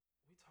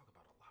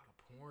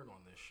porn on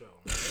this show,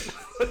 man.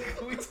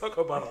 We talk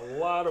about a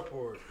lot of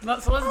porn.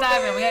 So let's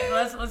dive in.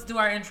 Let's do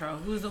our intro.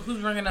 Who's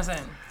bringing us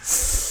in?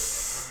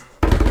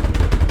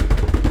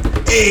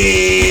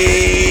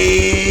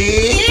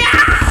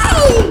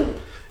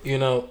 You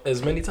know,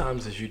 as many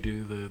times as you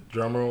do the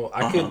drum roll,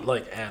 I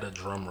could add a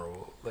drum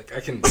roll. Like I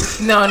can.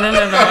 No.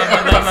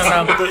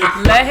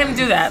 Let him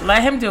do that.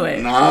 Let him do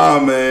it. Nah,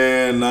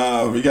 man.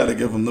 Nah, we got to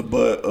give him the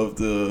butt of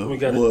the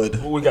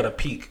wood. We got to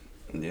peek.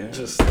 Yeah,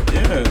 just let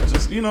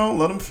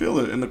them feel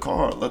it in the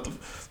car. Let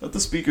the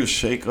speakers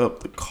shake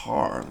up the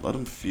car. Let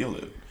them feel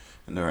it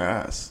in their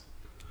ass.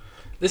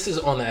 This is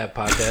On the App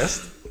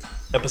Podcast,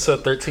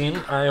 episode 13.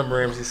 I am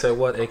Ramsey Said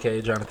What,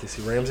 aka Jonathan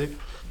C. Ramsey.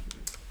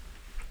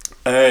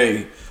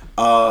 Hey,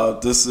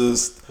 this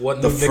is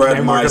what the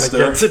Fred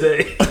Meister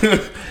today.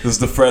 This is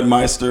the Fred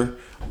Meister.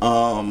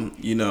 You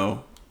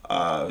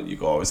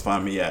can always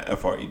find me at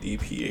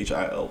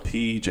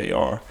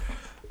FredPhilpJr.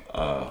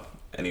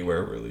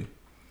 Anywhere really.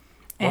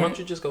 Why don't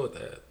you just go with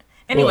that?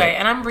 Anyway,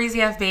 and I'm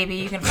Breezy F Baby.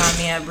 You can find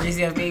me at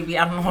Breezy F Baby.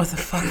 I don't know what the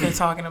fuck you're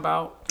talking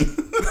about.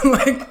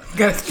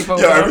 Gotta skip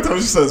over. Yeah, every time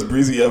she says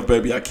Breezy F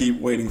Baby, I keep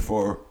waiting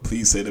for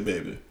please say the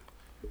baby.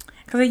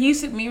 Because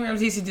me and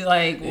Rams used to do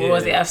what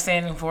was the F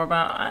standing for?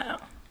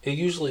 But it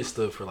usually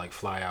stood for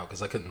fly out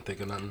because I couldn't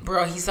think of nothing.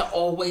 Bro, he used to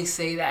always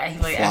say that. He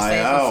F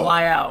stands for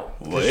fly out.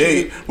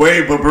 Wait,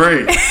 but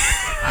Bree,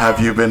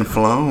 have you been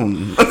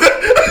flown?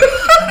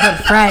 But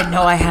Fred,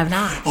 no, I have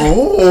not.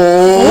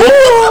 Oh.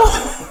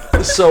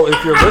 So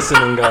if you're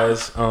listening,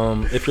 guys,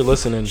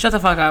 shut the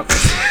fuck up.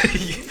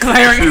 She's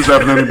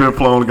definitely been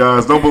flown,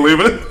 guys. Don't believe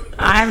it.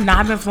 I have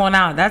not been flown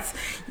out.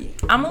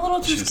 I'm a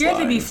little too scared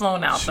lying. to be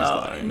flown out, though.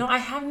 Lying. No, I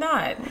have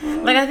not.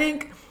 I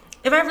think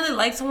if I really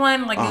liked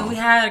someone, if we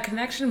had a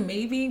connection,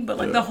 maybe.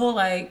 But the whole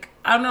I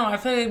don't know. I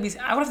feel like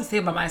I would have to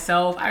stay by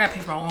myself. I gotta pay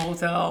for my own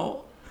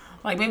hotel.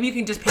 Maybe you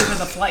can just pay for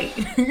the flight.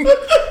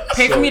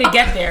 Pay for me to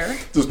get there.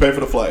 Just pay for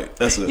the flight.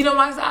 That's it. You know,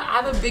 I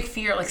have a big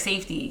fear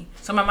safety.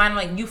 So in my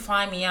mind, you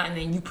fly me out and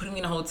then you put me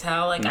in a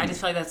hotel. I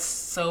just feel like that's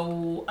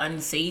so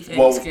unsafe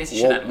and scares the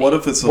shit out of me. What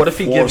if it's a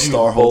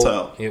 4-star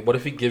hotel? Yeah, what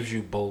if he gives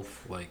you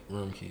both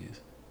room keys?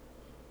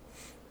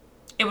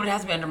 It would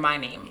have to be under my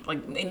name. I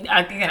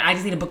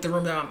just need to book the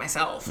room by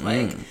myself.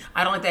 I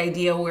don't like the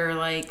idea where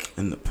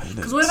independence.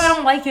 Because what if I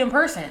don't like you in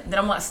person? Then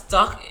I'm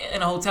stuck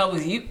in a hotel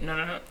with you.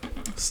 No.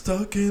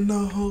 Stuck in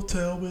a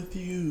hotel with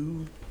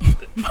you.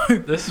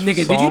 This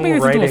nigga, did you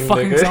make this into a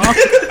fucking song?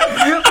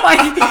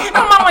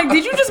 I'm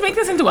did you just make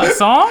this into a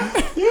song?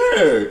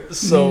 Yeah.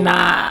 So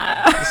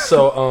nah.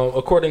 So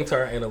according to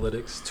our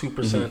analytics,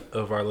 2%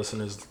 of our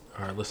listeners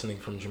are listening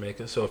from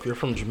Jamaica. So if you're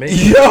from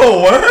Jamaica,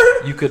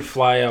 word, you could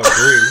fly out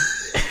Bree.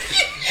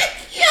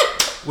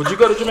 Would you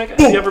go to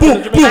Jamaica? Have you ever been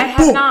to Jamaica? I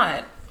have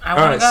not. I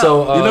want to go.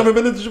 So you never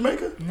been to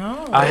Jamaica?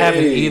 No, I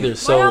haven't either.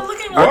 So our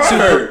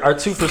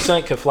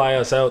 2% could fly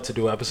us out to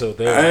do an episode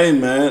there. Hey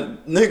man,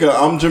 nigga,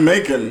 I'm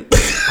Jamaican.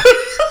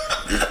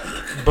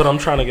 But I'm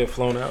trying to get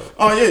flown out.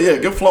 Oh yeah,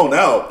 get flown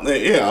out.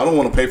 Yeah, I don't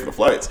want to pay for the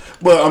flights,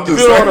 but I'm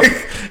just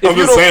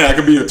saying I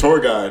could be a tour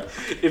guide.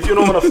 If you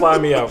don't want to fly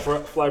me out,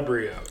 fly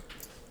Bree out.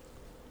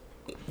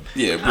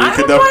 Yeah,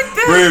 Bree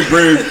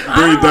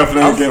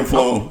definitely getting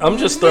flown. I'm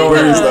just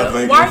throwing.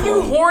 Why are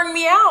you whoring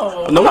me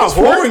out? No, I'm not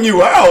whoring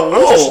you out.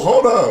 Whoa,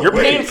 hold up. You're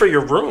paying for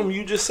your room.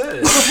 You just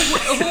said.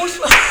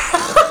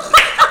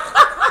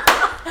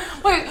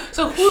 Wait,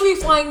 so who be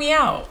flying me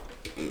out?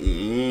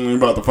 You're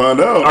about to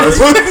find out. I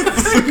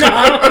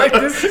don't like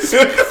this.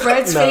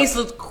 Fred's face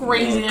looks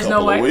crazy. There's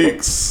no way.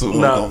 Weeks.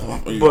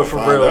 But for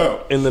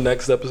real, in the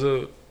next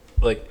episode,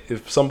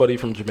 if somebody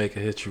from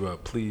Jamaica hits you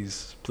up,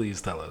 please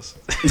tell us.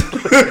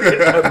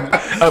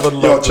 I would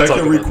love to check talk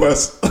your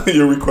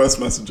request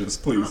messages,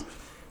 please.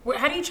 Wait,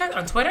 how do you check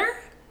on Twitter?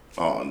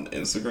 On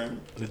Instagram.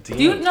 I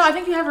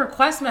think you have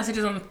request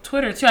messages on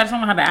Twitter too. I just don't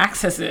know how to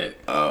access it.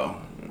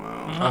 Oh,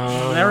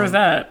 wow. There was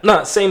that.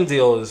 Nah, same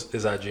deal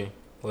as IG.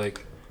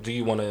 Do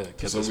you want to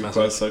get this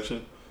request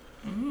section?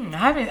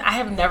 I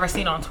have never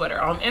seen it on Twitter.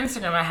 On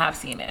Instagram, I have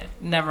seen it.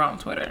 Never on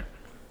Twitter.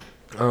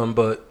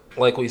 But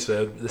like we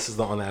said, this is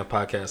the On the App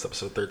Podcast,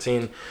 episode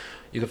 13.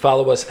 You can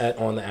follow us at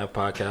On the App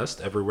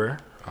Podcast everywhere,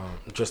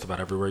 just about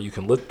everywhere. You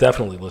can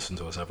definitely listen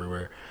to us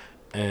everywhere,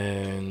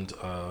 and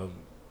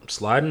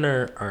slide in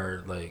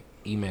our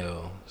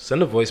email.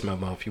 Send a voice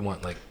memo if you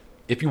want.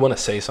 If you want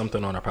to say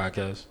something on our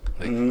podcast,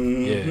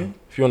 yeah.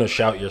 If you want to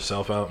shout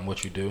yourself out and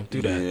what you do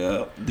that.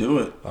 Yeah, do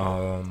it.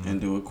 And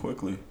do it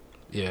quickly.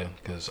 Yeah,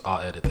 because I'll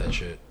edit that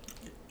shit.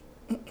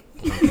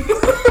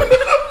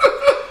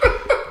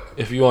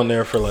 If you on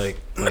there for like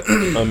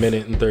a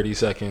minute and 30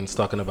 seconds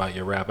talking about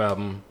your rap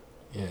album,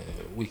 yeah,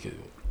 we could.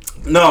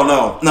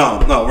 No,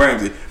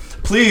 Ramsey.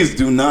 Please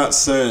do not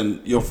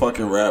send your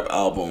fucking rap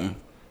album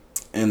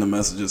in the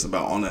messages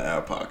about On the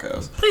App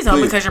Podcast. Please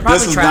don't, because you're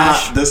probably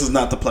trash. This is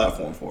not the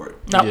platform for it.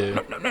 No.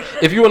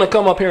 If you want to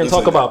come up here and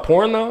talk about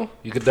porn, though,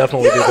 you could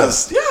definitely do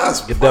that.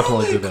 Yes. You could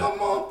definitely do that.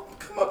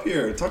 Come up up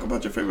here. Talk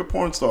about your favorite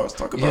porn stars.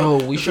 Talk about.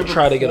 Yo, we should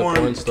try to get a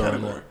porn star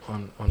category.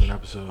 on an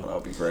episode. That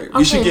would be great. Okay,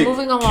 We should get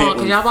moving along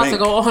because y'all about to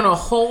go on a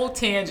whole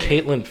tangent.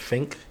 Caitlin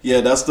Fink.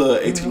 Yeah, that's the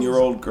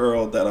 18-year-old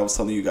girl that I was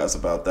telling you guys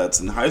about. That's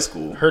in high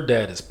school. Her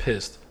dad is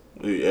pissed.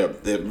 Yeah,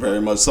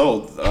 very much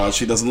so.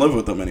 She doesn't live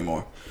with them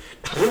anymore.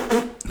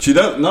 She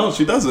does. No,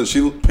 she doesn't.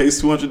 She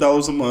pays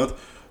 $200 a month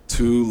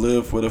to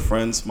live with a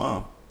friend's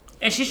mom.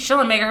 And she's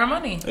chilling, making her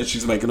money. And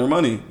she's making her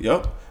money.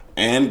 Yep.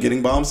 And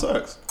getting bomb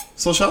sex.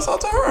 So shouts out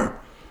to her.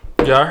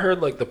 Yeah, I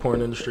heard like the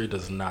porn industry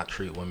does not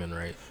treat women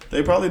right.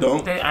 They probably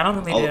don't. I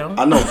don't think they do.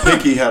 I know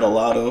Pinky had a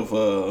lot of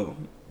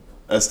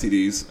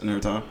STDs in her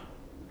time.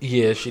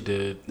 Yeah, she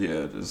did.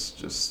 Yeah,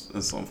 just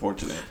it's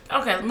unfortunate.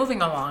 Okay,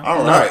 moving along.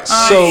 All right.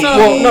 No.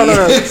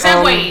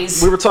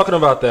 Segues. We were talking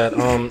about that.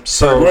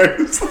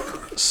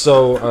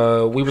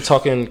 So we were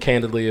talking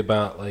candidly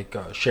about like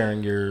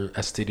sharing your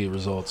STD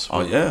results.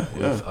 Oh yeah,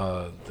 with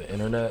the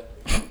internet.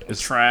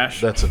 It's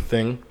trash. That's a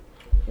thing.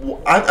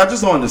 I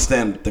just don't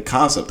understand the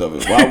concept of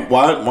it.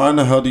 Why in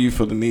the hell do you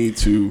feel the need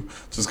to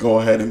just go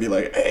ahead and be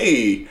like,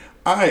 hey,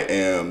 I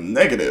am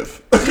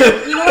negative? You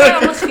know what I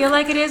almost feel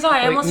like it is?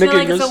 I almost feel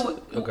like it's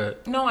okay.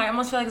 No, I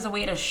almost feel like it's a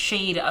way to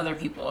shade other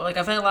people. Like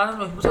I feel like a lot of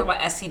times when people talk about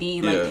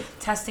STD, like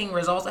testing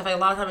results, I feel like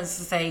a lot of times it's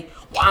to say,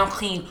 well, I'm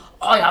clean,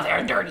 all y'all there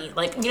are dirty.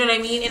 Like, you know what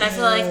I mean? And I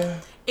feel like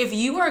if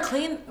you are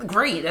clean,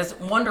 great, that's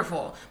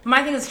wonderful. But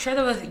my thing is, share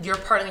that with your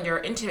partner you're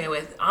intimate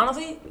with.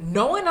 Honestly,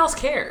 no one else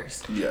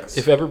cares. Yes.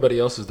 If everybody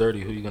else is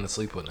dirty, who are you gonna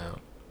sleep with now?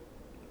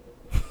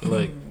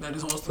 Like that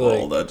is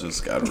that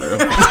just got real.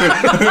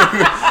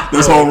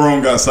 This whole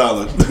room got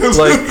silent.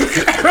 Like,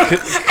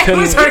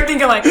 we started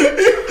thinking like,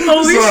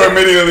 holy shit.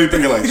 Immediately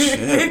thinking like,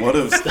 shit. What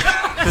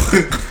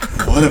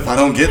if I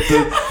don't get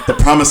the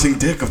promising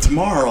dick of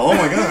tomorrow? Oh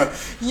my god.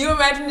 You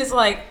imagine it's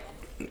like.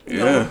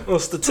 Well,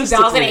 statistically,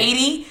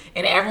 2080,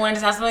 and everyone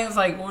just has something. It's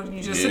like, well,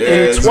 you just sit in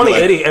there.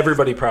 2080, like,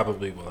 everybody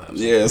probably will have.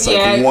 Yeah, it's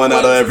like 1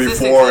 out of every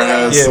 4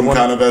 has some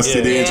kind of STD.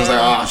 And it's just like,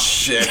 oh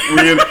shit,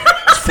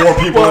 it's 4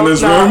 people in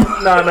this room.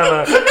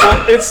 No.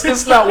 Well,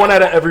 it's not 1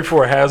 out of every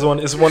 4 has one.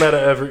 It's 1 out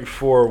of every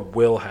 4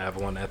 will have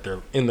one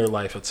in their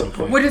life at some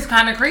point. Which is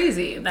kind of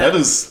crazy. That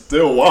is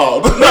still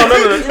wild. No,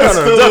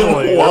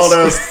 definitely. Wild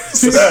ass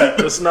stat.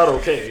 It's not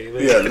okay.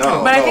 Yeah,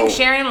 no. But I think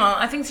sharing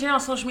on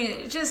social media,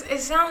 it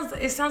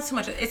sounds too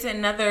much. It's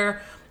another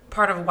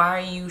part of why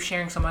are you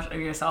sharing so much of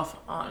yourself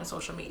on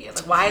social media?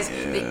 Like, why is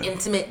the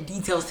intimate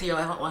details to your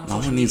life on social media?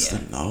 No one needs to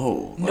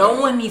know.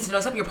 No one needs to know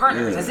except your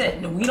partners. That's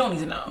it. No, we don't need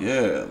to know.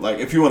 Yeah, like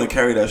if you want to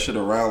carry that shit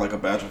around like a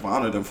badge of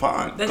honor, then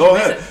fine. Go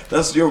ahead.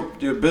 That's your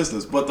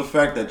business. But the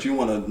fact that you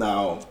want to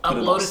now put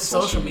upload it to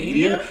social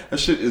media, that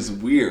shit is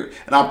weird.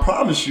 And I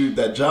promise you,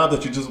 that job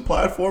that you just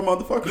applied for,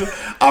 motherfucker,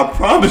 I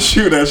promise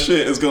you that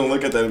shit is gonna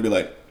look at that and be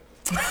like,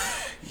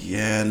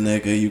 yeah,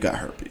 nigga, you got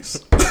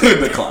herpes.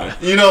 Decline.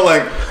 You know,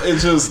 like,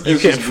 it's just... You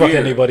can't fuck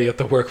anybody at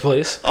the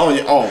workplace. Oh,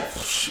 yeah. Oh,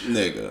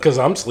 nigga. Because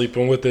I'm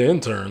sleeping with the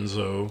intern,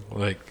 so,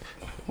 like...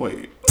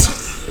 Wait.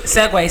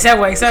 Segue.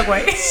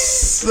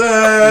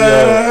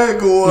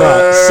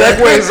 No,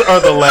 segues are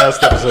the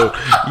last episode.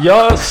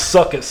 Y'all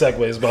suck at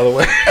segues, by the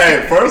way.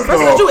 Hey, first of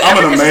all,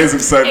 I'm an amazing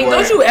segue. Hey,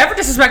 don't you ever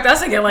disrespect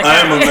us again like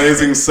that. I am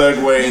amazing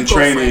segue in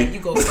training. You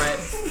go, Fred.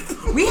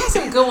 We had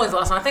some good ones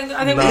last time. I think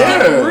we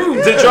did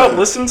rude. Did y'all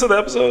listen to the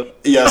episode?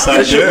 Yes, I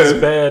did. That shit was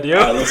bad, yo.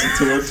 I listened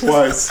to it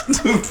twice.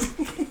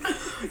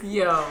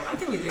 Yo, I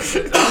think we did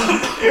good.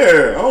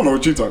 Yeah, I don't know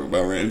what you're talking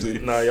about, Ramsey.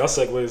 Nah, y'all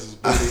segues is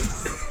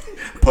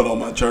booty. Put on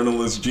my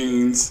journalist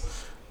jeans.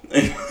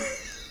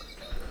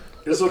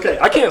 It's okay.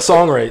 I can't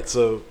songwrite,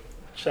 so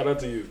shout out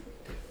to you.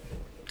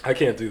 I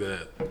can't do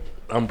that.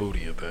 I'm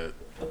booty at that.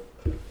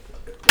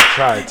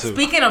 Tried to.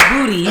 Speaking of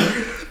booty,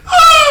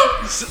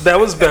 that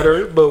was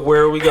better. But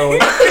where are we going?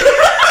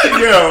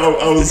 Yeah,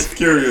 I was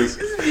curious.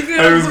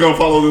 I was gonna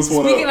follow this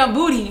one. Speaking of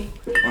booty,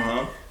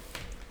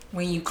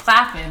 when you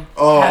clapping,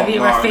 have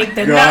you ever faked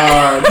the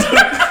nut?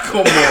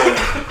 Come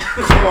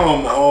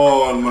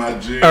on, my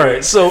G. All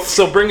right, so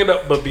bring it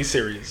up, but be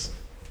serious.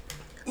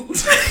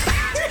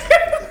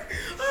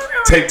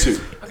 Take 2.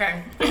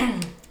 Okay.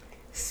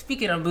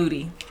 Speaking of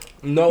booty.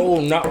 No,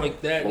 not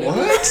like that.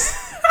 What?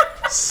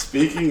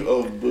 Speaking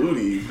of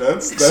booty,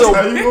 that's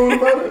how you going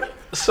about it?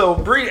 So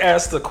Bree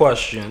asked a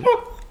question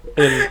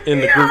in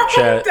the group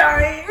chat. I'm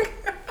dying.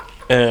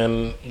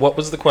 And what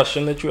was the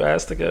question that you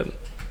asked again?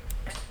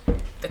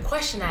 The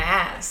question I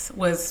asked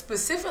was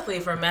specifically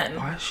for men.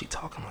 Why is she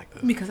talking like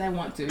this? Because I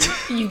want to.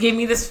 You gave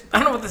me this. I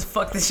don't know what this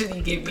fuck this shit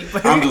you gave me.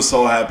 But I'm just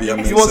so happy I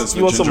made sense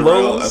with some ginger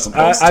ale as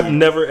opposed to I've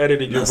never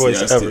edited your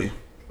voice ever.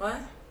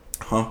 What?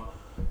 Huh?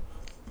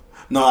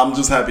 No, I'm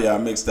just happy I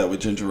mixed that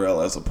with ginger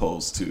ale as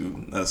opposed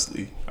to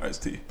Nestle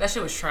iced tea. That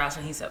shit was trash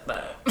when he said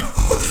that.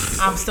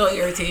 I'm still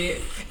irritated.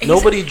 And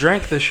nobody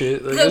drank this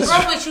shit. Bro,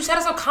 but you said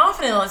it so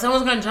confident, like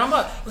someone's gonna jump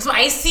up with some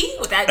iced tea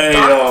with that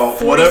dark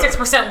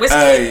 46%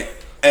 whiskey.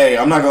 Hey,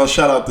 I'm not gonna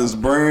shout out this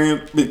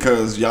brand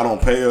because y'all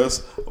don't pay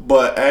us.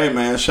 But hey,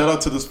 man, shout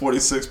out to this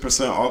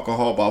 46%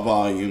 alcohol by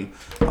volume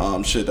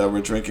shit that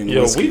we're drinking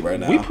whiskey right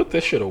now. We put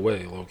this shit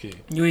away, low key.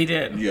 We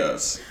did.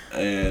 Yes,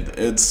 and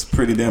it's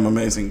pretty damn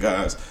amazing,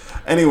 guys.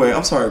 Anyway,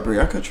 I'm sorry, Brie,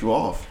 I cut you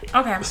off.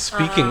 Okay.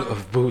 Speaking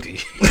of booty.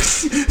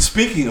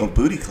 Speaking of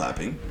booty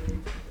clapping.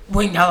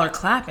 When y'all are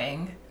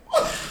clapping.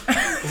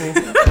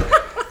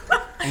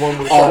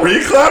 Are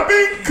we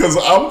clapping? Because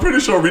I'm pretty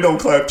sure we don't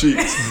clap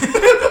cheeks.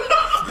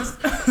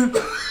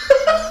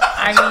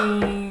 I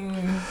mean...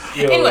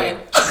 Anyway.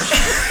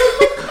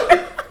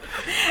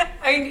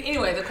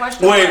 Anyway, the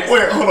question Wait,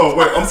 hold on.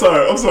 Wait, I'm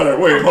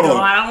sorry. Wait, hold on.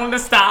 I don't want to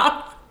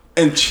stop.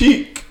 And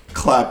cheek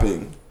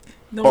clapping.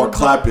 Or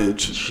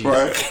clappage,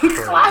 right?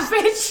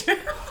 Clappage.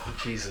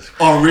 Jesus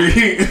Christ. Are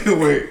we...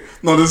 Wait.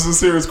 No, this is a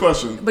serious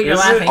question. But you're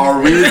laughing.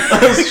 Are we...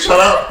 Shut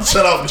up.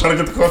 I'm trying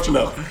to get the question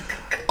out.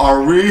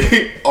 Are we,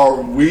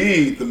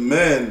 the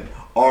men,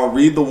 are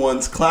we the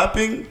ones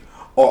clapping?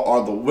 Or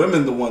are the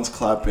women the ones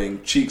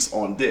clapping cheeks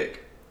on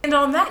dick? And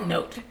on that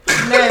note,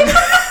 men...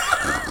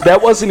 That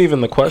wasn't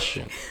even the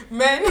question.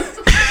 Men,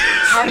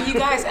 have you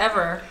guys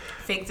ever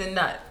faked a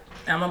nut?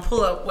 I'm going to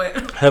pull up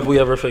what... Have we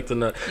ever faked a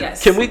nut?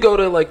 Yes. Can we go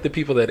to like the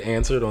people that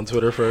answered on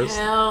Twitter first?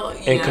 Hell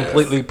yes. And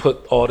completely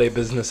put all their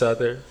business out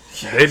there?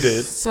 Yes. They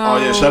did. So, oh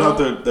yeah, shout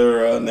out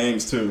their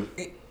names too.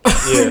 Yeah,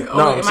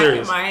 no, I'm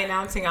serious. Am I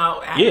announcing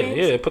out ad Yeah, names?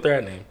 yeah, put their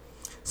ad name.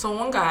 So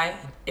one guy,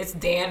 it's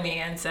Dan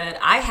Man, said,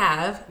 I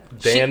have...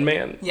 Dan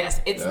Man?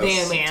 Yes, it's That's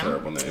Dan a Man.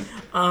 terrible name.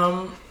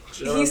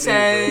 He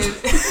said...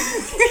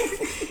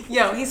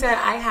 he said,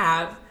 I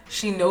have.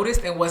 She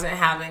noticed and wasn't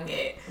having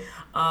it.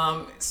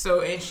 And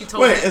she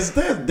told me... Wait, is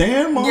that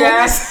Dan Mom?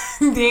 Yes,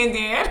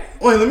 Dan.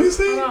 Wait, let me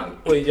see. Hold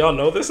on. Wait, y'all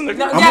know this nigga?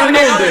 No, I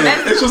know Dan.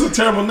 that's- It's just a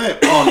terrible name.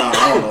 Oh, no,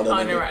 I don't know that Oh,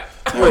 you're nigga. right.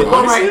 Wait,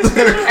 All right.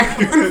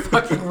 Everyone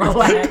fucking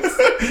relax.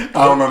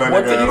 I don't know that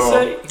What nigga did at he all.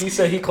 say? He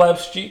said he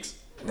claps cheeks?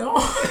 No.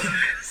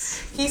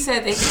 He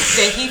said that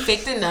he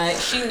faked a nut.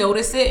 She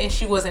noticed it and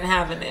she wasn't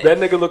having it. That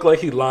nigga look like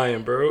he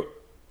lying, bro.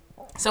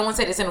 Someone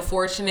said it's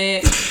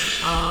unfortunate.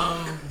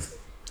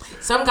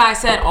 Some guy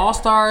said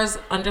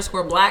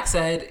Allstars_Black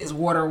said, is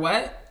water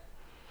wet?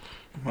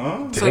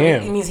 Huh? So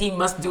Damn. it means he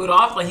must do it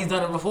off like he's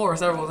done it before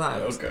several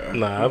times. Okay.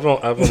 Nah, I've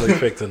only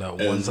faked a nut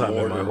one Is time in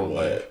my water whole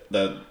life.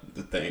 wet?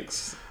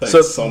 Thanks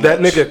So, so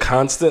that much. nigga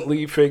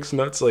constantly fakes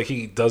nuts, like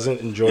he doesn't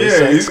enjoy Yeah,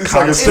 sex. he's like a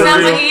constantly.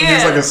 serial. like he He's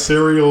is. like a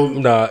serial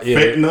Nah, yeah.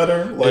 fake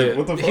nutter. Like Yeah.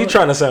 what the fuck? He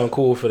trying to sound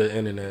cool for the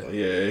internet.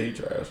 Yeah, he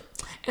trash.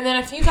 And then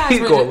if you guys He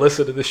were gonna to,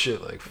 listen to this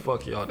shit like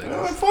fuck y'all Like,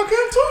 niggas. fuck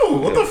him too.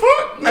 What the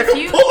fuck? Nigga,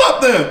 you- pull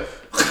up then.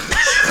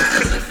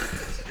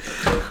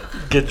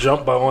 Get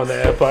jumped by On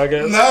The Ad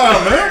podcast.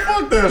 Nah, man,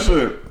 fuck that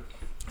shit.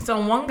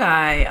 so one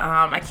guy,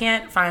 I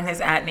can't find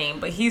his ad name,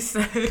 but he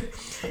said,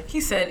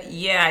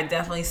 yeah, I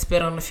definitely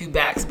spit on a few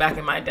backs back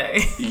in my day.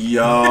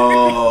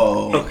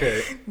 Yo.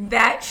 Okay,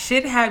 That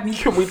shit had me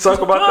can we talk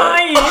about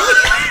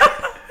that?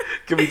 crying.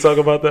 Can we talk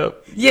about that?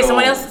 Yeah,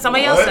 somebody else said,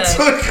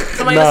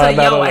 Nah,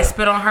 yo, nah. I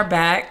spit on her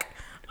back.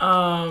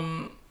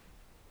 Oh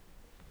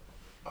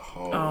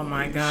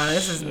my god,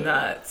 this is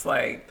nuts.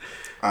 Like,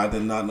 I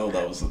did not know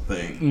that was a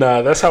thing.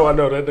 Nah, that's how I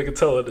know that nigga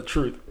telling the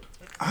truth.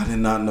 I did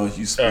not know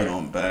you spit Alright.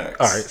 on backs.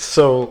 All right,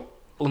 so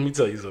let me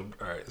tell you something.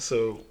 All right,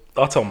 so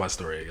I'll tell my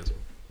story, I guess.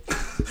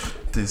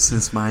 This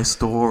is my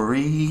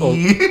story.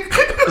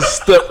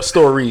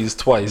 Stories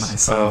twice. My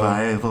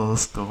survival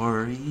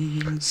story.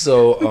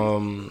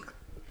 So,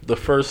 the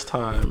first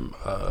time,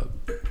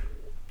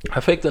 I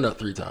faked a nut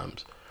 3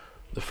 times.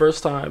 The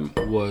first time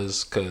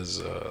was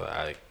because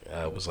I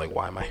was like,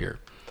 why am I here?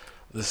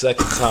 The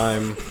second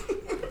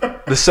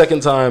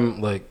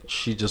time, like,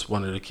 she just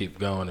wanted to keep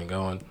going and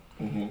going.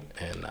 Mm-hmm.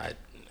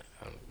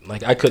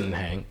 And I couldn't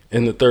hang.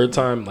 And the third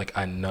time, like,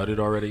 I nutted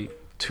already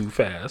too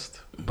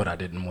fast, but I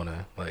didn't want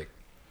to, like,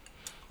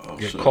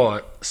 get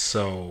caught.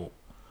 So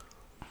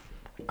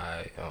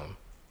I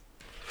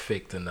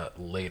faked a nut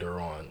later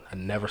on. I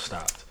never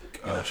stopped.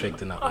 And I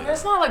faked a nut later.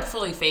 it's not like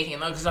fully faking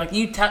though, because like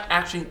you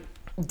actually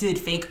did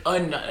fake a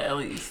nut at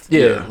least.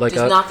 Yeah, like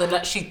just not the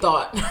nut she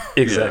thought.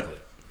 exactly.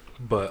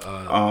 But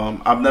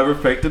I've never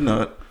faked a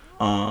nut.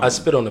 I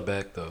spit on the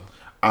back though,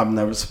 I've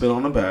never spit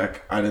on the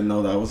back. I didn't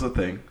know that was a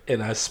thing.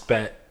 and I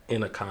spat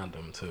in a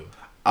condom too.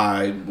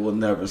 I will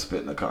never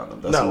spit in a condom.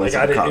 That's a No, waste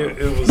like I of a didn't.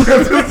 condom. It was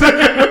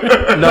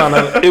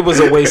no. It was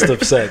a waste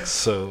of sex.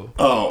 So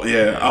Oh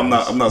yeah, I'm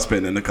not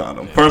spitting in the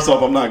condom. First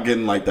off, I'm not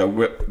getting like that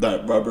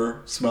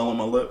rubber smell on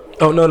my lip.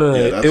 oh no,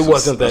 Yeah, that's it just-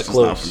 wasn't that that's just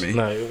not close. for me.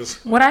 No, it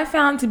was. What I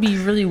found to be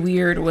really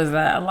weird was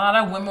that a lot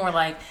of women were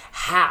like,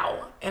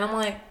 "How?" And I'm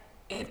like,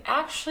 "It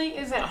actually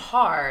isn't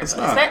hard. It's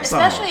not- it's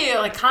not Especially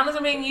like condoms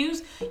are being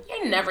used.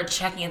 You're never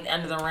checking at the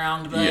end of the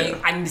round. To be like,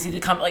 Yeah. I need to see the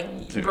condom.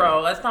 Like,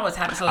 bro, that's not what's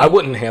happening. So, I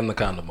wouldn't hand the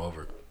condom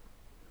over.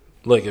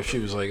 Like if she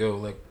was like, oh,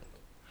 like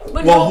but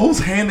Well, no, who's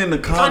handing the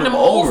condom condom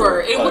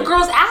over. Like, What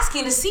girls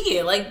asking to see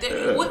it? Like,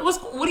 what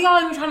are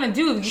y'all even trying to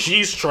do?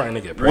 she's trying to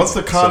get pregnant. once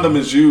the condom so-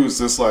 is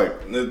used, it's like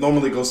it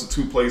normally goes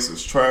to 2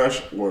 places: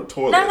 trash or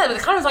toilet. That's the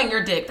condom's on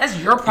your dick. That's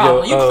your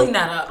problem. Yo, you clean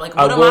that up. Like,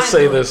 I what am will I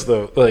say doing? this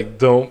though, like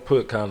don't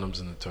put condoms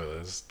in the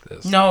toilet.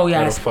 No,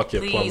 yes, that'll fuck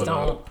your please plumbing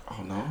don't. up.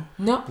 Oh no.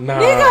 No, Nah.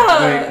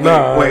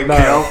 nigga. Wait,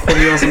 Cal, put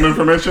me on some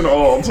information.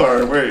 Oh, I'm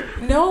sorry. Wait.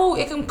 No,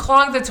 it can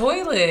clog the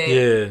toilet.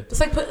 Yeah. It's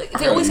like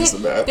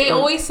they I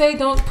always say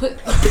don't put.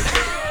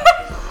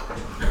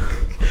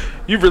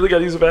 You really got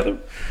to use the bathroom?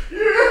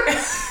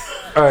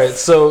 All right,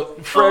 so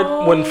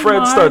Fred, when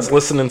Fred starts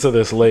listening to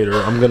this later,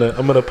 I'm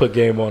gonna put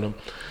game on him.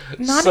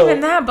 Not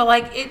even that, but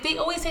like they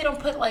always say don't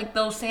put like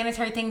those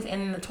sanitary things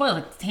in the toilet,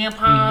 like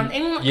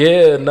tampons.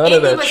 Yeah, none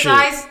of that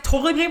besides shit.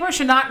 toilet paper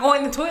should not go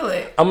in the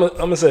toilet. I'm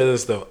gonna say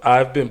this though.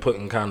 I've been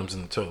putting condoms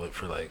in the toilet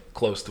for like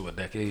close to a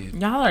decade.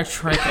 Y'all are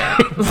tripping.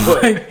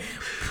 Like,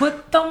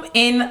 put them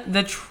in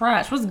the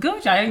trash. What's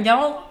good,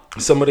 y'all?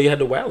 Somebody had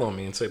to wail on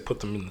me and say put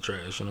them in the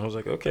trash, and I was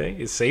like, okay,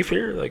 it's safe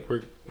here. Like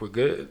we're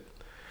good.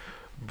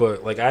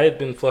 But like I had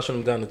been flushing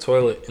them down the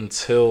toilet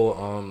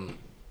until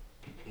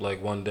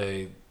like one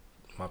day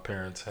my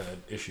parents had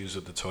issues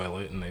with the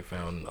toilet and they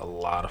found a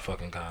lot of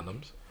fucking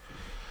condoms.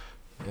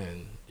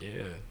 And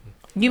yeah.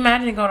 You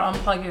imagine you go to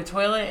unplug your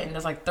toilet and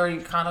there's like 30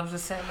 condoms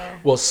just sitting there?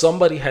 Well,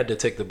 somebody had to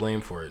take the blame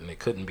for it and it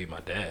couldn't be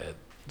my dad.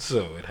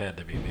 So it had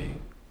to be me.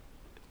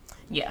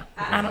 Yeah.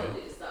 I don't.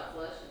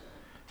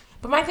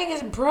 But my thing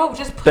is, bro,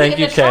 just put Thank it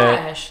in you, the Kat.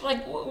 trash.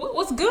 Like,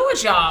 what's good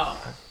with y'all?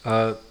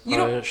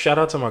 Shout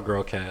out to my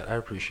girl Kat. I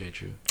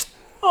appreciate you.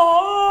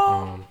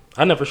 Oh,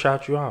 I never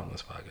shout you out on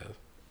this podcast.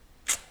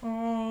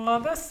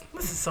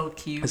 this is so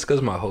cute. It's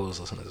because my hoes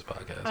listen to this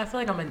podcast. I feel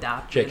like I'm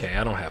adopted. JK,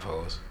 I don't have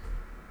hoes.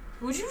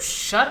 Would you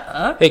shut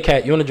up? Hey,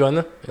 Kat, you want to join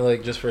them?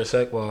 Like, just for a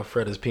sec while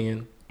Fred is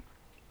peeing?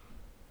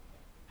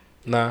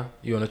 Nah?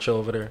 You want to chill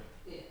over there?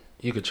 Yeah.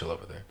 You could chill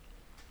over there.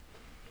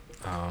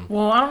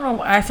 Well, I don't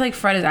know. I feel like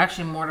Fred is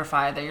actually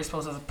mortified that you're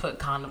supposed to put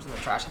condoms in the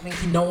trash. I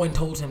think no one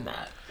told him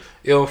that.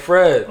 Yo,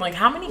 Fred. Like,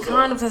 how many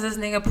condoms does this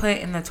nigga put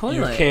in the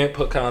toilet? You can't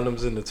put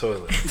condoms in the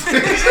toilet.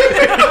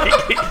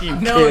 you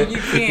can't.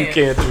 You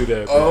can't do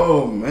that. Bro.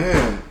 Oh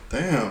man,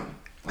 damn.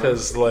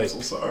 Because like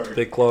so sorry.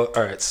 they clog.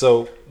 All right,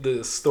 so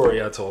the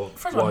story I told.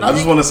 First of all, I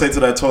just want to say to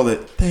that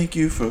toilet, thank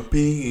you for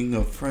being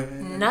a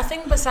friend.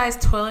 Nothing besides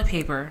toilet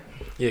paper.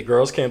 Yeah,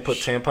 girls can't put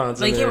tampons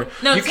Like in there.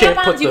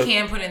 tampons you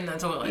can put in the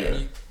toilet. Yeah,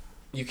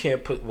 you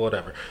can't put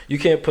whatever. You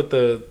can't put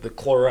the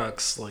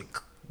Clorox like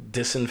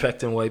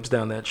disinfectant wipes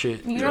down that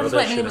shit. You don't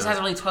put anything besides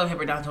really toilet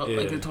paper down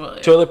like the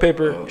toilet. Toilet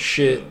paper,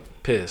 shit,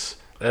 piss.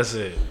 That's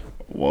it.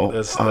 Whoa.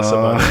 That's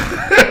about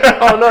it.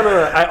 Oh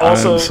no! I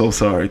also. I'm so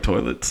sorry,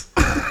 toilets.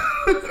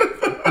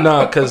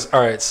 No, because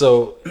all right.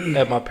 So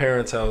at my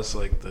parents' house,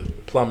 like the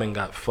plumbing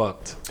got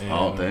fucked. And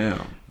Oh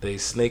damn. They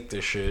snaked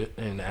the shit,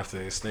 and after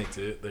they snaked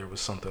it, there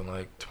was something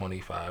like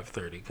 25,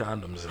 30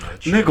 condoms in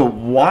that shit. Nigga,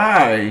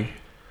 why?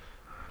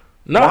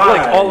 Not why?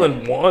 like all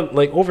in one,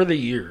 like over the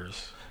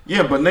years.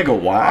 Yeah, but nigga,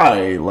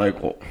 why? Like,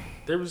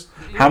 There was.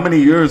 how many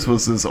years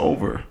was this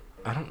over?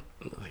 I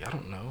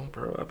don't know,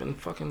 bro. I've been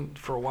fucking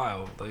for a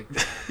while. Like.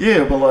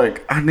 Yeah, but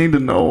like, I need to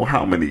know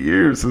how many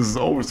years this is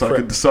over so I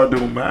Fred. can start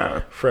doing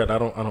math. Fred, I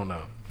don't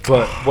know.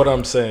 But what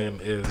I'm saying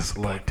is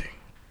like.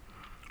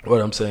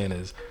 What I'm saying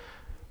is.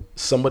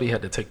 Somebody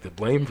had to take the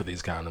blame for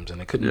these condoms,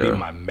 and it couldn't be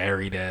my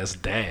married ass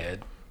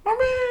dad.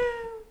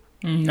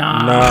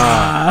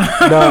 Nah.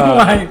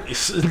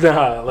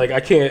 Like I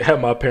can't have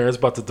my parents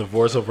about to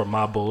divorce over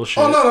my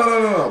bullshit. Oh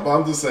no. But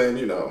I'm just saying,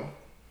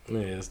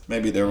 Yes.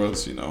 maybe there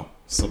was,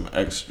 some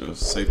extra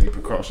safety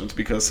precautions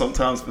because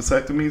sometimes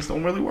vasectomies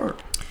don't really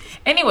work.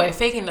 Anyway,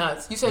 faking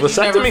nuts. You said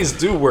Vasectomies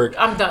do work.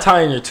 I'm done.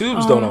 Tying your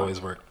tubes don't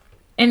always work.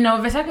 And no,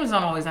 vasectomies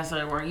don't always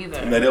necessarily work either.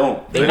 And they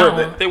don't.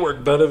 They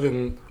work better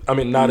than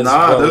not as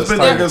well there's as been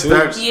tying niggas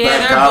tubes.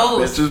 that got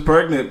bitches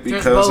pregnant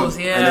because both,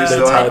 and yeah. they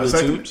still They have tied the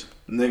vasectomies. tubes?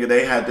 Nigga,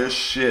 they had their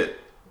shit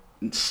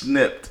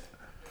snipped,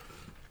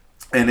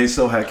 and they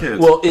still had kids.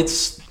 Well,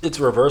 it's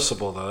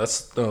reversible though.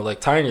 That's like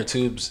tying your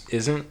tubes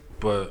isn't,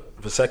 but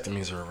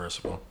vasectomies are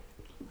reversible.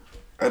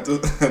 At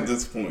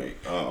this point,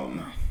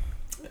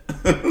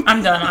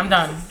 I'm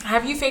done.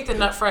 Have you faked a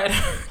nut, Fred?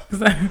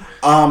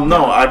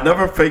 no, I've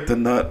never faked a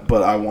nut,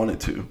 but I wanted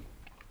to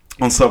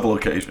on several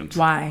occasions.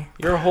 Why?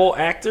 You're a whole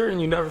actor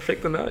and you never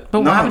faked the nut.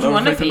 But No, why would you never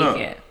want to faked a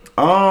fake nut.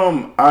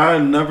 it? I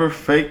never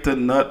faked a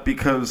nut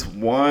because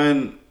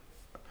one.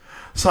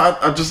 So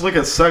I just look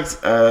at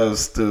sex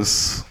as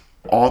this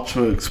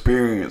ultra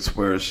experience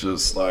where it's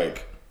just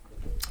like.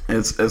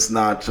 It's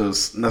not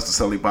just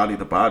necessarily body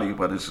to body,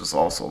 but it's just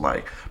also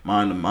like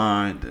mind to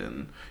mind,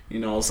 and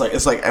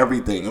it's like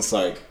everything. It's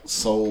like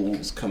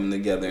souls coming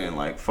together and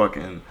like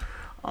fucking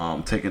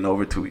taking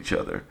over to each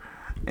other,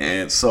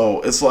 and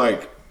so it's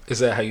like. Is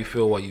that how you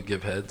feel while you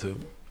give head too?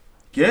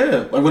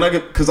 Yeah, like when I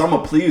get, because I'm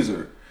a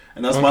pleaser,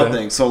 and that's my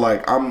thing. So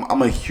like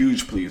I'm a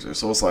huge pleaser.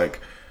 So it's like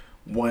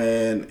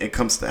when it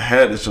comes to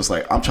head, it's just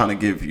like I'm trying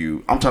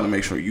to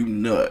make sure you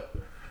nut,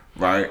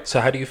 right?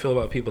 So how do you feel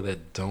about people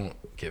that don't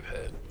give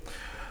head?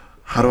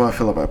 How do I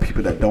feel about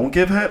people that don't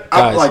give head?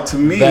 Guys, Like to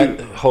me,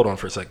 hold on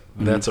for a sec.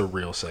 That's a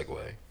real segue,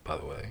 by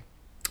the way.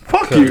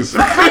 Fuck you. No.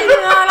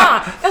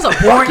 That's a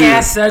boring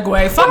ass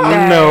segue. Fuck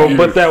that. No,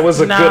 but that was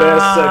a good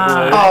ass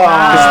segue.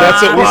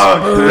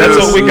 Oh, That's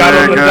what we got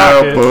on the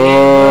docket.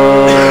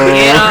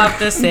 Get off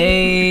the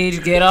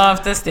stage. Get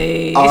off the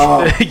stage.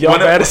 Y'all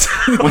mad as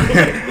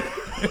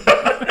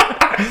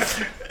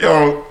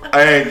Yo,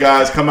 hey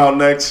guys, come out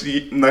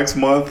next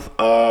month.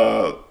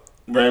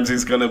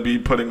 Ramsey's gonna be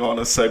putting on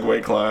a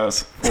Segway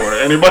class for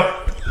anybody.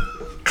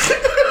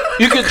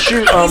 You could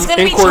shoot he's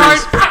gonna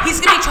inquiries.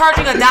 he's gonna be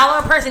charging $1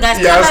 a person,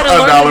 guys. Yes,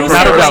 $1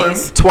 per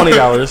person.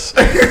 $20.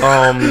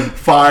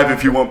 $5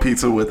 if you want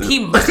pizza with it.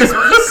 He's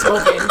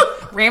smoking.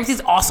 Ramsey's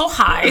also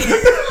high.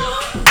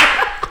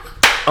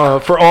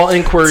 For all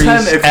inquiries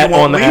at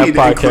On the App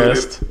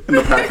podcast in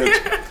the package.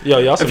 Yo,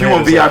 y'all. If you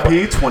want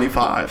VIP,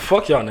 $25.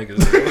 Fuck y'all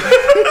niggas.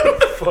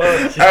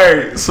 Fuck.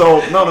 Hey, so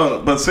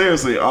no, but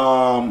seriously,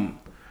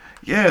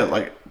 yeah,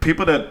 like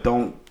people that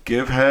don't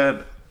give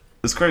head.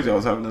 It's crazy. I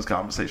was having this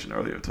conversation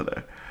earlier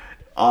today.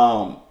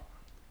 I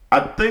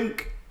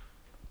think,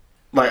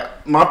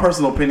 like, my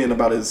personal opinion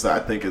about it is I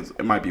think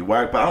it might be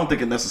whack, but I don't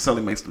think it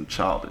necessarily makes them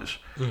childish,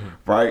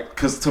 right?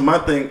 Because to my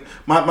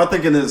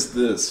thinking is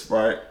this,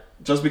 right?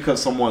 Just because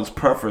someone's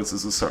preference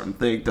is a certain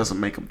thing doesn't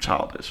make them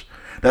childish.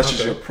 That's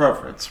just your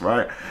preference,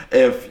 right?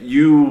 If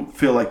you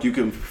feel like you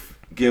can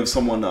give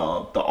someone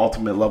the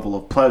ultimate level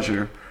of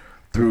pleasure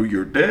through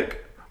your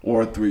dick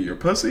or through your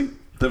pussy,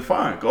 then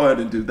fine, go ahead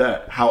and do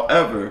that.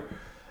 However,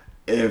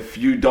 if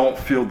you don't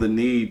feel the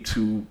need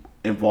to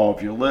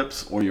involve your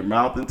lips or your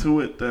mouth into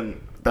it, then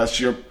that's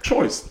your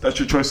choice. That's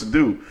your choice to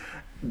do.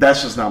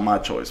 That's just not my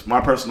choice. My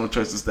personal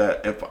choice is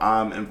that if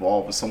I'm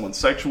involved with someone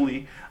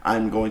sexually,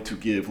 I'm going to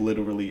give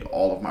literally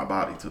all of my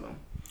body to them.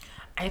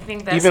 I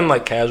think that's even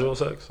like casual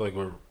sex, like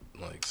we're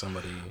like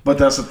somebody. But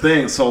that's the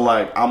thing. So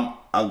like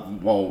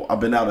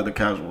I've been out of the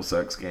casual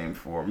sex game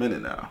for a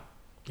minute now.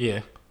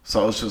 Yeah.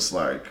 So it's just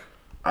like.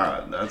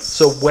 That's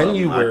so when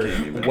you were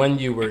in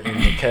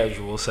the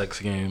casual sex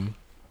game,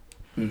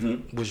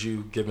 was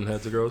you giving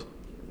head to girls?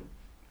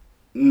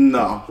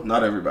 No,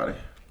 not everybody.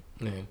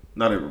 Yeah.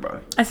 Not everybody.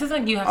 I feel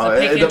like you have to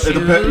pick and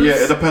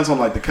choose. It depends on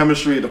like the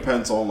chemistry. It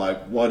depends on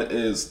like what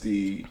is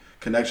the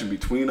connection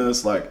between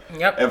us. Like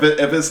if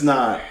it's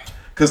not,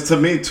 because to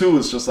me too,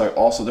 it's just like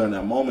also during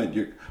that moment.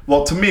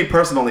 To me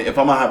personally, if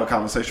I'm gonna have a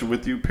conversation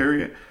with you,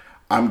 period,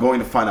 I'm going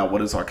to find out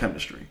what is our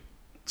chemistry.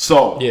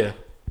 So yeah.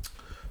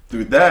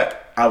 Through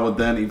that, I would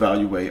then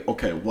evaluate,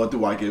 okay, what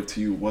do I give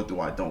to you? What do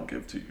I don't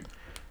give to you?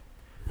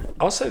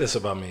 I'll say this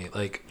about me.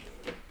 Like,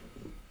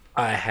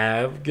 I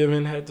have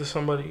given head to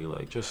somebody,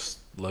 like, just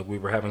like we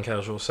were having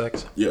casual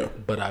sex. Yeah.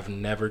 But I've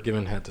never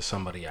given head to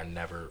somebody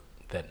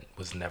that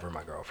was never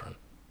my girlfriend.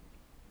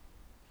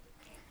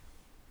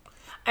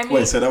 I mean,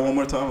 wait, say that one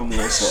more time. I'm a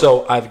little slow.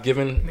 So I've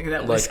given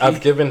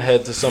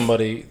head to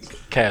somebody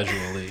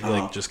casually,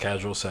 like just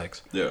casual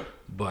sex. Yeah.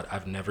 But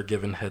I've never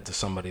given head to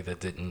somebody that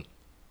didn't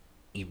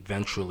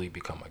eventually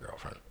become my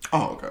girlfriend.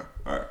 Oh, okay.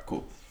 All right,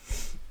 cool.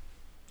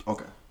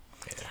 Okay.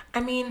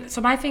 I mean,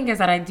 so my thing is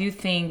that I do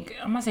think,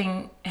 I'm not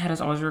saying head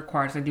is always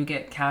required, because I do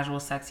get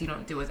casual sex. You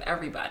don't do it with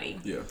everybody.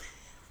 Yeah.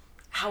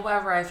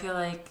 However, I feel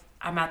like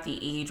I'm at the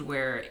age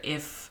where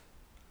if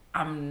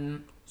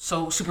I'm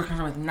so super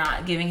concerned with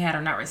not giving head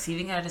or not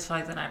receiving head, I just feel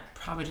like then I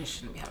probably just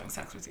shouldn't be having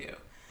sex with you.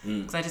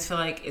 Because I just feel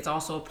like it's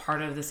also a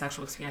part of the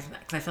sexual experience.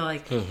 Because I feel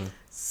like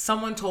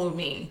someone told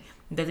me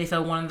that they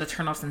felt one of the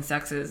turnoffs in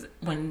sex is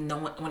when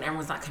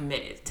everyone's not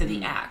committed to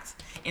the act.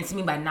 And to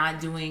me, by not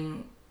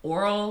doing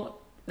oral,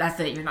 that's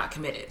it. You're not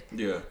committed.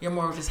 Yeah. You're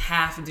more of just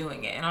half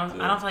doing it. And I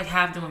don't feel like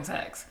half doing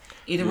sex.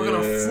 Either we're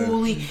gonna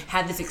fully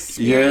have this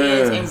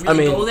experience and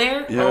really go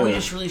there, or we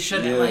just really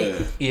shouldn't.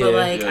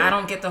 I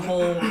don't get the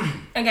whole.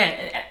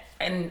 Again,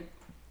 and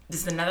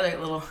this is another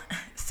little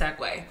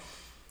segue.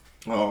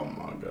 Oh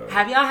my god.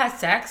 Have y'all had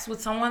sex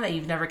with someone that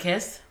you've never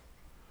kissed?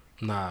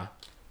 Nah.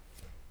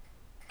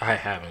 I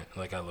haven't.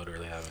 Like, I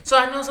literally haven't. So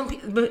I know some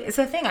people, but it's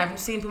a thing. I've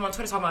seen people on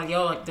Twitter talking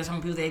about, like, there's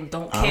some people that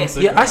don't kiss.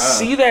 Yeah, I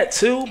see that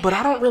too, but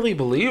I don't really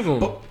believe them.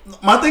 But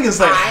my thing is,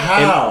 like,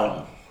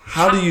 how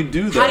do you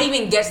do that? How do you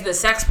even get to the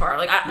sex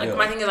part?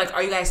 My thing is, like,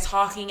 are you guys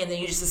talking and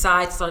then you just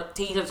decide to start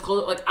taking each other's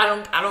clothes? Like, I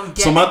don't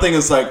get. So my thing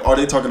is, like, are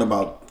they talking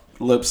about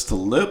lips to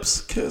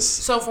lips kiss?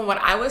 So from what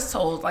I was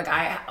told,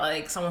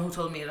 someone who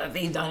told me that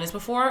they've done this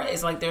before,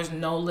 is like there's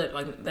no lip,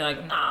 like they're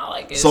like nah,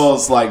 like. So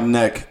it's like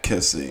neck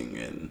kissing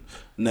and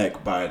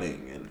neck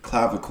biting and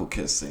clavicle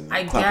kissing.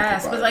 I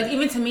guess, but like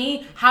even to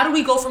me, how do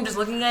we go from just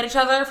looking at each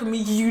other from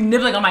you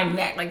nibbling on my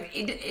neck? Like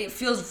it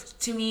feels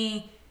to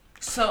me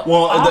so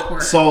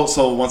awkward.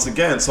 So once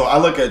again, to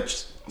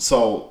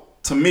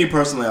me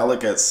personally, I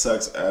look at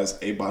sex as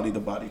a body to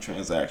body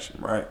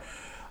transaction, right?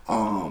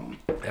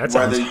 That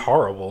sounds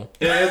horrible.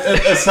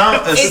 It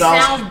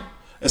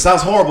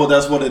sounds horrible.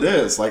 That's what it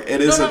is. Like it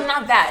is. No,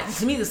 not that.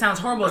 To me, it sounds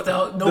horrible.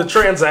 The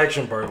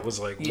transaction part was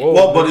like, whoa.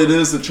 Well, but it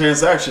is the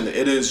transaction.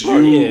 It is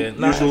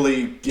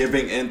usually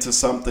giving into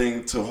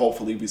something to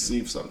hopefully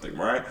receive something,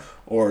 right?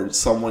 Or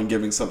someone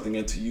giving something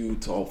into you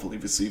to hopefully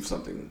receive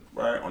something,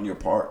 right, on your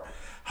part.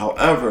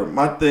 However,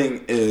 my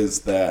thing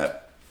is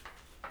that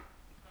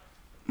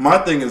My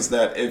thing is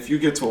that if you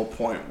get to a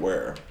point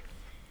where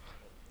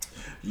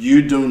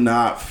you do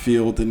not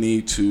feel the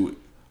need to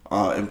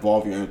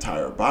involve your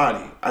entire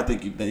body, I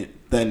think you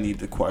then need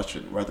to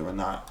question whether or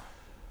not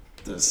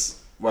this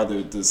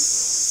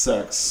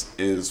sex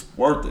is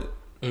worth it.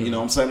 You know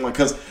what I'm saying? Like,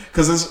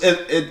 because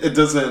it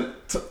doesn't,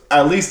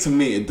 at least to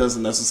me, it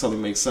doesn't necessarily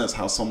make sense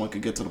how someone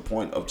could get to the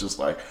point of just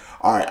like,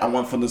 all right, I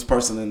went from this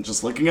person and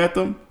just looking at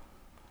them,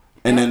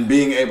 and then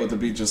being able to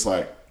be just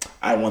like,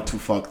 I want to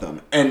fuck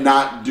them, and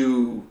not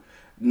add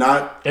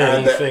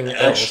anything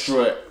the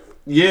extra.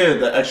 Yeah,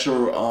 the extra.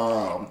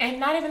 And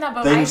not even that,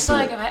 but I feel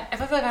like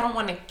if I feel like I don't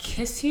want to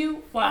kiss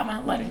you, well, I'm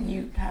not letting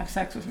you have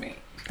sex with me.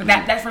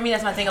 That for me,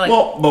 that's my thing. Like,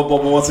 well,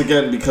 but once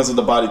again, because of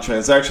the body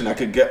transaction, I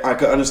could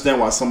understand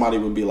why somebody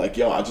would be like,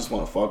 "Yo, I just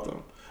want to fuck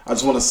them. I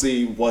just want to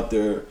see what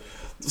they're."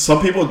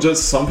 Some people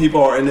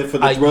are in it for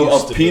the thrill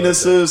of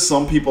penises.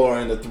 Some people are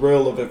in the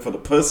thrill of it for the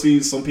pussy.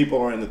 Some people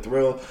are in the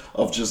thrill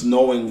of just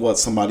knowing what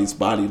somebody's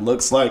body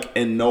looks like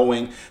and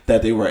knowing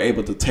that they were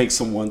able to take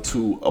someone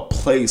to a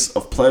place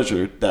of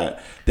pleasure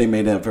that they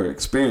may never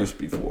experienced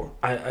before.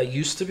 I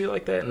used to be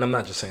like that, and I'm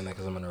not just saying that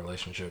because I'm in a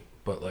relationship,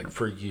 but like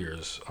for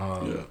years.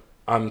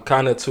 I'm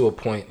kind of to a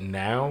point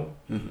now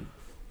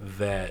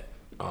that,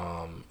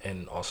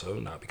 and also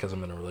not because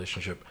I'm in a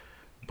relationship,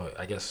 but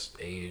I guess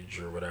age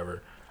or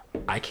whatever,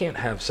 I can't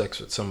have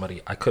sex with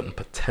somebody I couldn't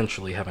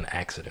potentially have an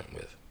accident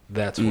with.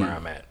 That's where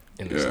I'm at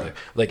in this life.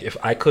 Like, if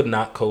I could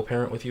not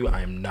co-parent with you,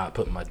 I am not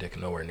putting my dick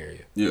nowhere near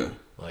you. Yeah.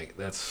 Like,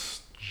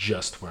 that's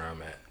just where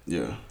I'm at.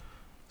 Yeah.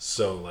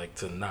 So, like,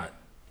 to not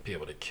be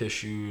able to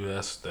kiss you,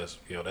 that's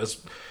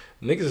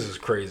niggas is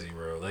crazy,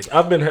 bro. Like,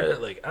 I've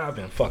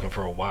been fucking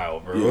for a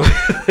while, bro.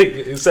 Yeah.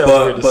 It sounds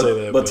weird to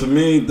say that, but to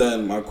me,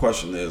 then my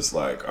question is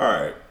like, all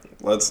right,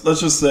 let's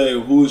just say,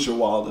 who is your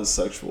wildest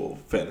sexual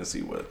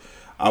fantasy with?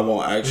 I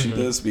won't ask you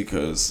this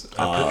because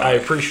I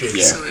appreciate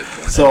you.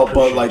 So,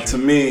 but like to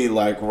me,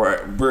 like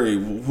Brie,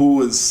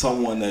 who is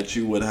someone that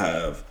you would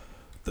have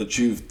that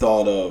you've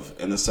thought of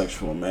in a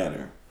sexual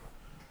manner?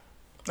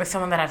 Like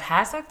someone that I've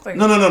had sex with?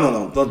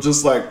 No.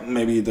 Just like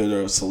maybe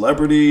they're a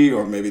celebrity,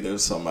 or maybe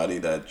there's somebody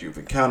that you've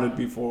encountered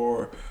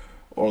before,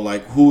 or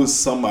like who is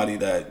somebody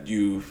that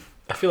you've.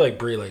 I feel like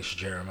Brie likes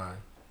Jeremiah.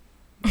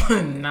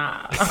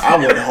 Nah. I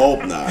would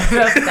hope not.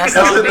 that's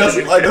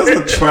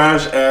a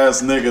trash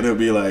ass nigga to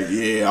be like,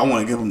 yeah, I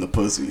want to give him the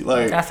pussy.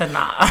 Like, that's a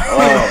nah.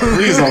 Oh,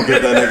 please don't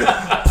get that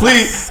nigga.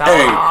 Please,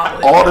 hey,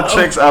 all the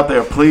chicks out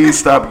there, please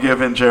stop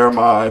giving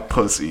Jeremiah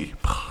pussy.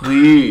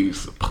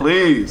 Please.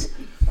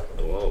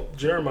 Well,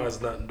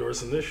 Jeremiah's not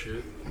endorsing this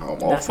shit. Oh,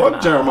 well,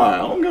 fuck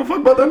Jeremiah. I don't give a fuck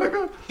about that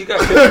nigga. He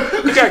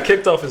got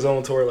kicked off his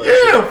own tour.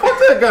 Yeah, fuck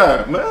that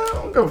guy, man. I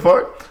don't give a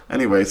fuck.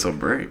 Anyway, so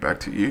Brie, back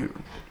to you.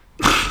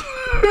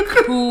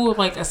 Who,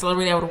 like a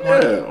celebrity I would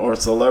want? Yeah, or a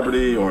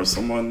celebrity or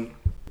someone.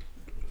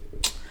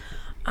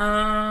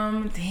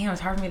 Damn, it's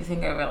hard for me to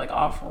think of it like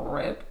off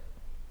rip.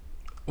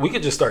 We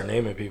could just start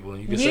naming people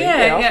and you can say,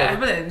 yeah.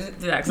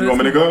 You want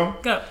me to go?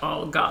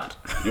 Oh, God.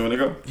 You want to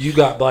go? You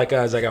got black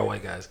guys, I got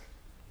white guys.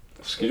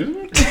 Excuse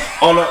me?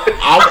 Oh, no.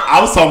 I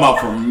was talking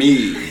about for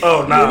me.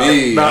 Oh, nah.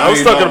 I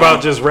was talking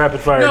about just rapid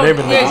fire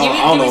naming names.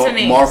 I don't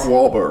know. Mark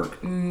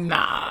Wahlberg.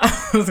 Nah.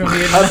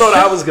 I thought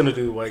I was going to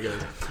do white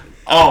guys.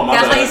 Oh, my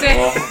bad. That's what he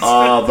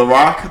said. The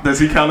Rock, does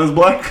he count as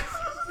black?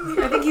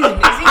 I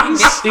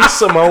think he's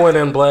Samoan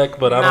and black,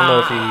 but I don't know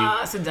if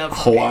he... It's a dub.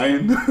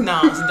 Hawaiian? No,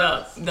 it's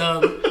a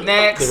dub.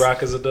 Next. The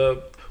Rock is a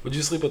dub. Would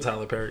you sleep with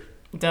Tyler Perry?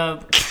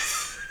 Dub.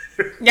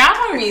 Y'all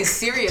want me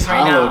serious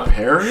right now. Tyler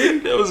Perry?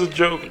 That was a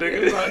joke,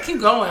 nigga. Keep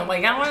going.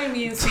 Like, y'all want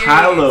me serious.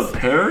 Tyler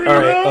Perry? All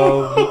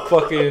right,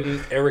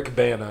 fucking Eric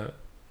Bana.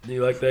 Do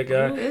you like that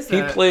guy? Who is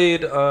that? He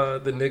played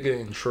the nigga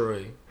in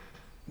Troy.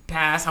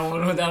 Pass. I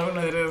don't know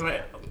what it is,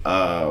 man.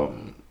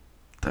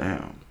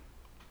 Damn.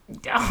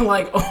 I'm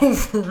like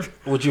over.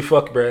 Would you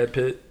fuck Brad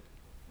Pitt?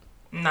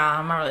 Nah,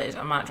 I'm not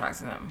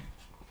attracted to him.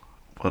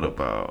 What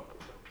about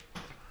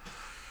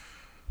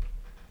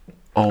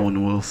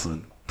Owen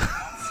Wilson?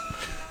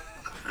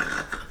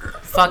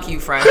 Fuck you,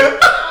 Fred.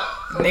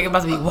 Nigga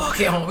about to be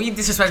walking home. You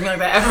disrespect me like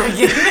that ever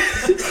again.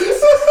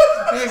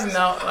 There's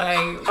no,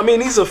 like... I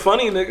mean, he's a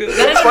funny nigga.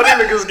 Funny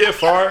niggas get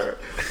fired.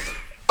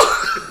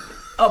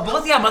 Oh,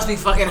 both of y'all must be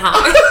fucking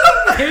hot.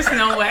 There's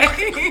no way.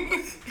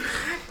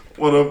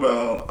 What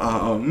about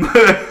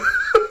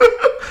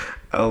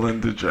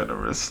Ellen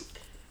DeGeneres?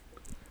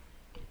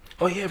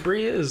 Oh yeah,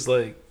 Brie is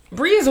like...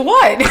 Brie is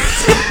what?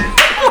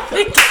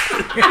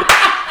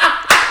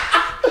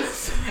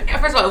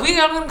 First of all, if we're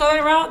gonna go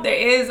that route, there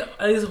is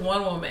at least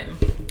one woman.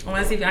 I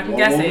want to see if I can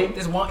guess it.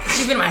 There's one.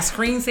 She's been my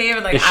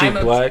screensaver. Like, is she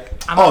black?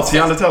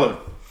 Tiana Taylor.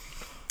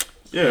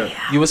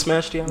 Yeah. You would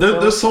smash Tiana Taylor?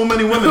 There's so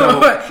many women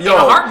that would... Yo, a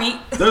heartbeat.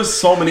 There's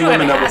so many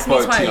women that would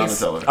fuck Tiana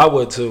Taylor. I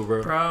would too,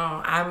 bro.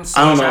 I'm so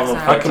I don't know if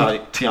I would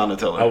fuck Tiana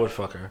Taylor. I would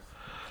fuck her.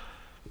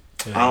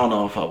 Yeah. I don't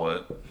know if I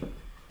would.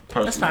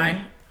 Personally. That's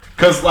fine.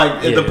 Because,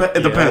 like, it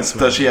depends.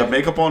 Does she have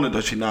makeup on or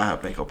does she not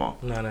have makeup on?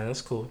 Nah,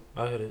 that's cool.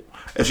 I hit it.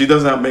 If she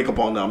doesn't have makeup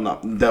on, then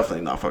I'm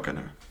definitely not fucking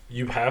her.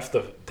 You have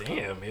to.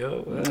 Damn,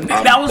 yo.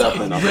 That was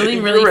really,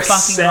 really You're a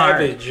fucking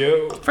savage, hard.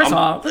 yo. First of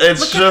all,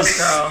 It's look just at this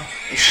girl.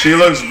 she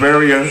looks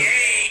very.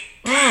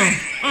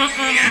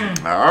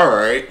 All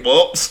right.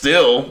 Well,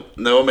 still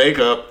no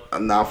makeup.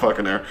 I'm not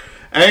fucking her.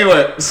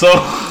 Anyway, so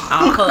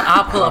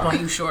I'll pull up on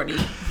you, shorty.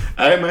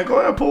 hey man, go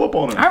ahead, pull up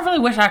on her. I really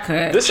wish I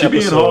could. This She be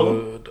in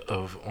episode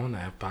of On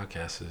That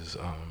Podcast is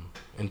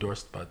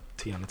endorsed by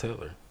Tiana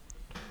Taylor.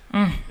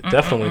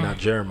 Definitely not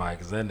Jeremiah,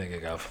 because that nigga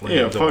got flamed.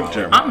 Yeah, fuck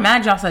Jeremiah. I'm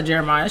mad y'all said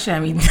Jeremiah. That shit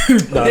had me. Nah,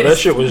 that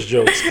shit was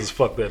jokes, because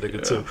fuck that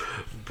nigga too.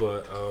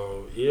 But,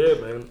 yeah,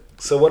 man.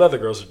 So what other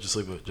girls would you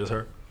sleep with? Just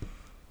her?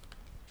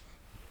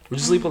 Would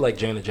you sleep with, like,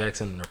 Janet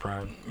Jackson in her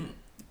prime?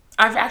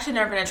 I've actually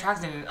never been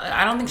attracted.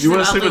 I don't think she's You an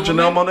want to sleep ugly with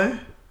Janelle woman. Monáe?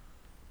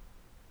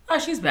 Oh,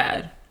 she's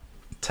bad.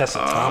 Tessa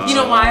Thompson. You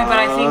know why? But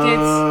I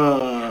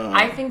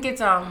think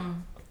it's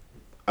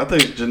I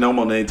think Janelle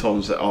Monáe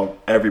told him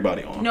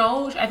everybody on.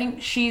 no. I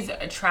think she's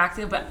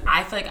attractive, but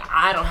I feel like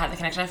I don't have the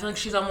connection. I feel like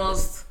she's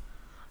almost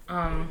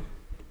I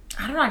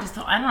don't know.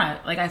 I don't know.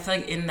 Like I feel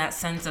like in that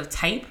sense of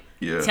type,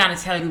 Yeah. Tiana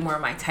Taylor would be more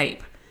of my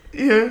type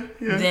Yeah.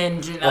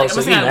 than Janelle. Oh,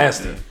 so you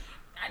nasty.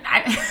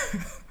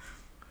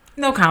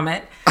 No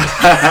comment.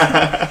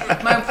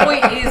 My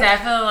point is, I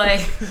feel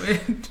like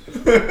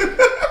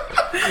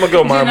I'm going to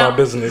go mind my Janelle-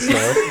 business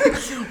now.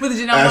 with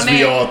Janelle As we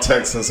Monáe, all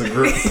text as a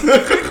group.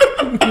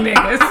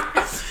 niggas.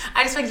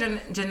 I just like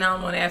Janelle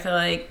Monáe. I feel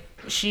like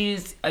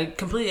she's a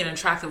completely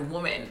unattractive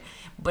woman,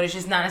 but it's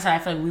just not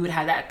necessarily. I feel like we would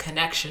have that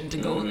connection to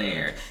go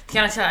there.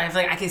 Tiana Taylor, I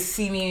feel like I could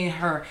see me and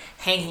her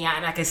hanging out,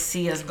 and I could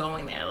see us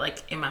going there, like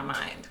in my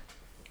mind.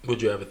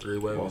 Would you have a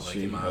three-way Well, with, like,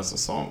 she Iman? has a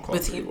song called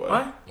With you, Three-Way.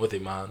 what? With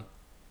Iman?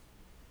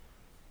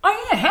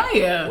 Oh yeah, hell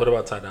yeah. What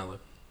about Ty Dolla?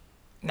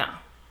 No.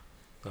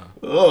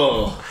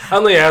 Oh, I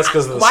only ask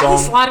because of the Why song. you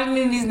sliding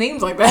in these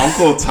names like that?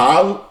 Uncle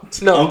Ty?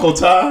 No. Uncle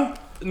Ty?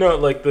 No,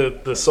 like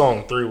the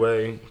song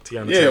Three-Way.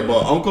 Tiana Yeah, Taylor.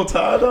 but Uncle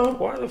Ty though?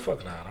 Why the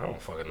fuck not? I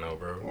don't fucking know,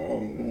 bro.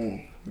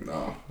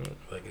 No.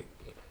 Like,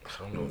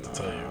 I don't know what to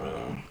tell you,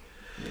 man.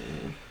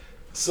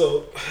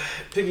 So,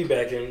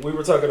 piggybacking, we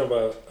were talking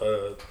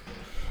about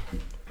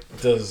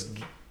does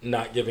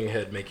not giving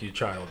head make you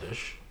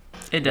childish?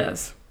 It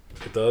does.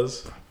 It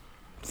does.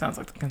 Sounds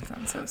like the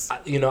consensus.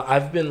 You know,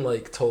 I've been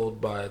like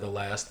told by the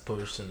last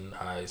person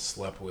I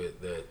slept with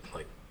that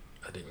like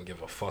I didn't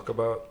give a fuck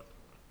about.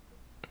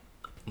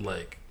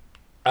 Like,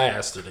 I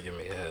asked her to give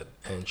me a head,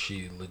 and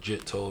she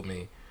legit told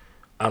me,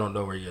 "I don't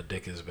know where your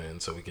dick has been,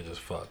 so we could just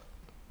fuck."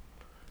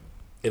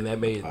 And that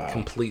made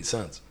complete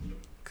sense,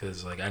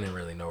 cause like I didn't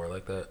really know her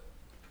like that.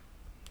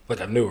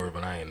 Like I knew her,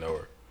 but I didn't know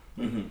her.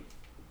 Mm-hmm.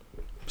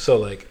 So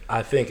like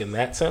I think in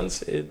that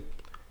sense, it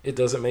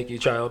doesn't make you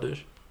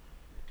childish.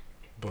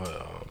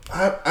 But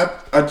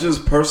I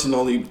just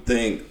personally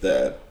think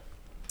that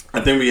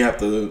I think we have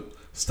to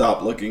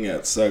stop looking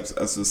at sex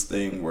as this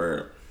thing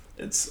where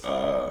it's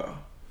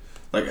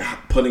like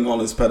putting on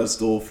this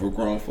pedestal for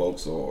grown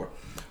folks or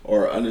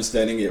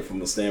understanding it from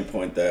the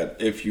standpoint that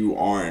if you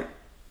aren't,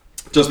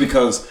 just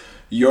because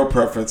your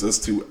preference is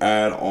to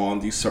add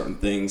on these certain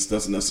things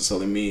doesn't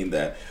necessarily mean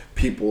that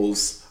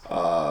people's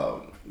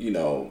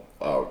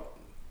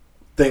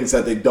things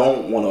that they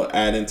don't want to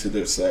add into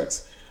their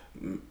sex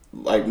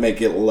like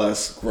make it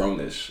less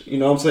grownish. You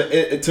know what I'm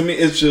saying? To me,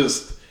 it's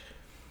just,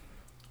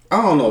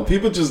 I don't know.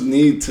 People just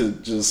need to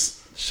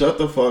just shut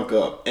the fuck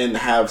up and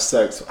have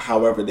sex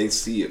however they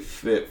see it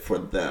fit for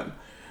them.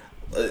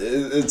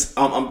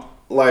 I'm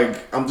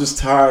just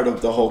tired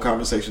of the whole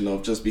conversation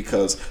of just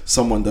because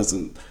someone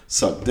doesn't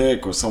suck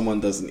dick or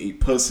someone doesn't eat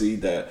pussy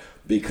that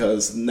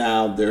because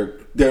now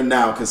they're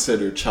now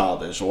considered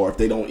childish, or if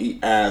they don't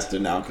eat ass they're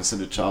now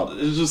considered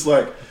childish. It's just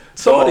like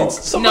somebody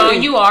No,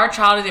 you are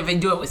childish if you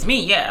do it with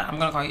me. Yeah, I'm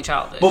gonna call you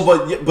childish.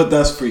 But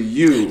that's for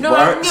you, No,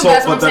 right?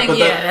 that's what I'm saying.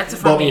 Yeah, that's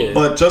for me.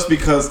 But just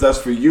because that's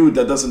for you,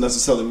 that doesn't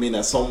necessarily mean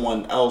that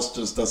someone else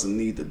just doesn't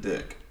need the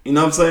dick. You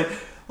know what I'm saying?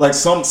 Like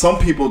some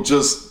people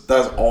just,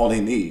 that's all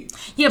they need.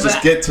 Yeah, just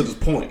but get to the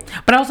point.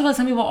 But I also feel like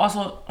some people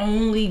also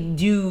only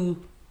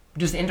do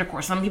just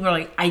intercourse. Some people are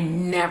like, I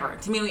never.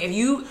 To me,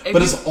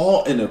 But it's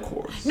all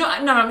intercourse. No,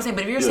 I'm saying.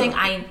 But if you're saying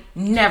I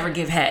never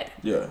give head,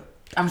 Yeah.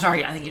 I'm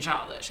sorry, I think you're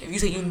childish. If you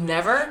say you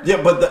never,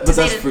 Yeah, but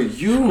that's for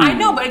you. I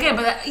know, but again,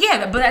 but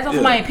that's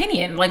also my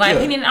opinion. Like my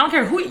opinion, I don't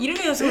care who you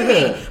don't have to with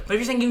me. But if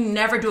you're saying you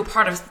never do a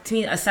part of, to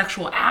me, a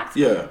sexual act,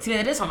 to me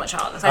that is so much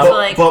childish. I feel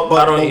like, but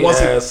I don't eat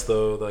ass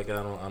though. Like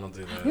I don't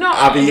do that. no,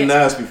 I've eaten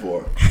ass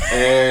before,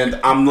 and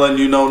I'm letting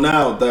you know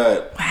now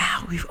that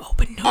wow, we've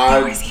opened new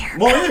doors here.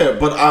 Well, yeah,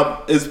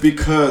 but it's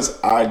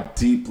because I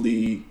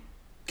deeply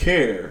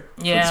care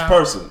for this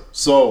person.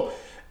 So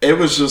it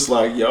was just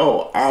like,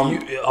 yo, I'm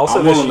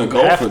willing to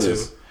go for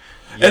this.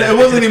 And it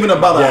wasn't even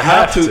about a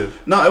have to.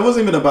 No, it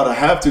wasn't even about a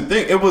have to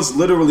thing. It was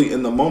literally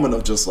in the moment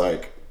of just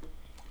like,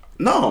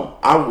 no,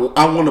 I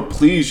want to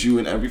please you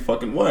in every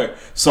fucking way.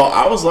 So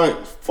I was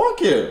like,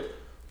 fuck yeah,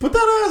 put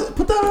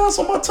that ass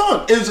on my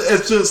tongue.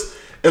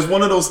 It's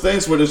one of those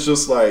things where it's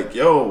just like,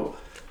 yo,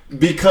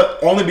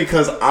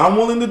 because I'm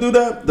willing to do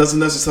that doesn't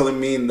necessarily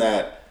mean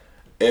that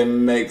it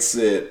makes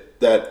it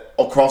that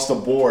across the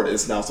board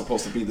is now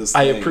supposed to be this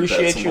I thing appreciate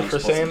that you someone's for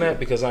supposed saying to that do.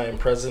 because I am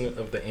president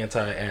of the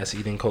Anti-Ass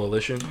Eating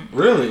Coalition.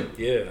 Really?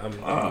 Yeah,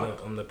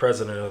 I'm the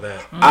president of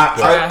that.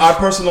 I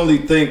personally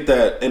think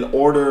that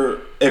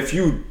if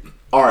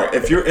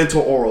you're into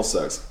oral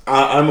sex,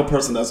 I'm a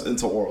person that's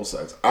into oral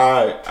sex.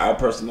 I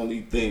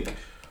personally think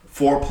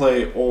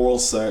foreplay, oral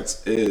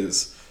sex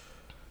is,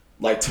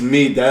 like, to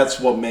me,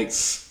 that's what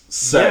makes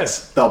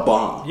sex the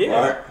bomb. Yeah,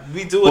 right?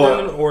 we do it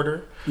in an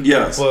order.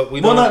 Yes, but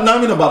we well, don't. not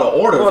even about an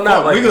order. Well,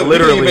 not like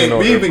literally in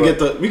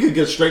order, we could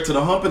get straight to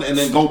the humping and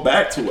then go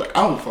back to it.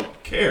 I don't fucking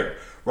care,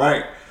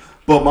 right?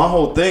 But my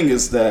whole thing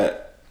is that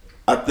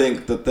I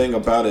think the thing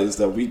about it is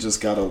that we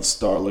just gotta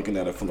start looking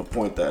at it from the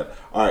point that,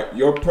 all right,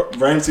 your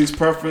Ramsey's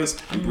preference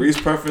and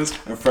Bree's preference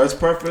and Fred's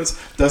preference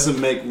doesn't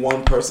make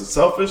one person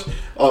selfish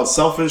or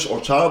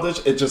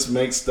childish. It just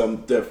makes them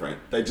different.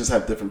 They just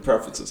have different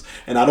preferences.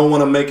 And I don't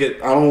want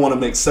to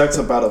make sex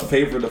about a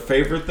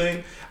favor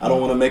thing. I don't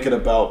want to make it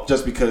about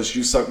just because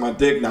you suck my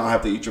dick, now I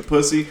have to eat your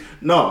pussy.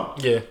 No.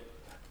 Yeah.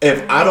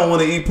 If I don't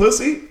want to eat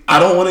pussy, I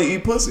don't want to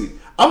eat pussy.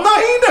 I'm not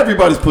eating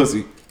everybody's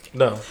pussy.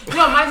 No.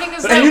 No, my thing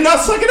is that... And you're not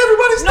sucking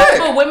everybody's dick.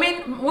 No, but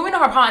women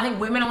have a problem. I think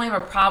women only have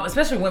a problem,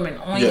 especially women,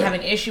 only have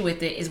an issue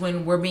with it is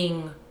when we're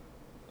being,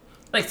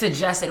 like,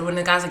 suggested. When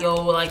the guy's like, yo,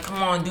 like,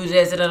 come on, do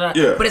this, da-da-da.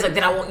 Yeah. But it's like,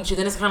 then I won't eat you.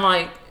 Then it's kind of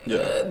like,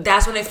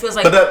 that's when it feels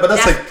like... But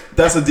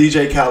that's a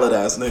DJ Khaled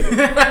ass nigga.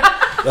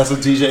 That's a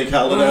DJ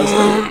Khaled ass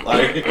nigga.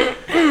 Like,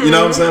 you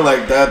know what I'm saying?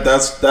 Like,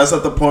 that's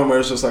at the point where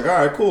it's just like,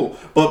 all right, cool.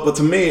 But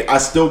to me, I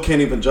still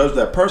can't even judge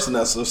that person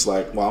that's just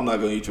like, well, I'm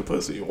not going to eat your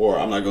pussy, or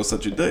I'm not going to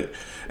suck your dick.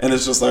 And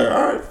it's just like,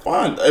 all right,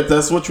 fine. If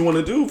that's what you want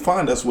to do,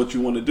 fine. That's what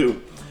you want to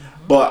do.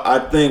 But I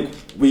think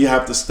we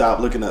have to stop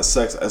looking at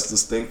sex as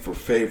this thing for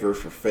favor.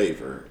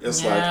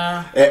 It's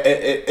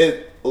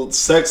like,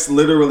 sex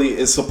literally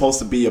is supposed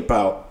to be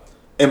about,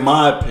 in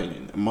my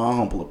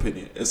humble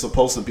opinion, it's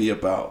supposed to be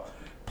about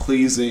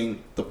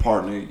pleasing the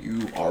partner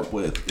you are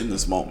with in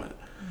this moment.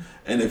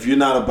 And if you're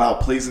not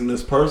about pleasing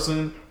this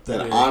person,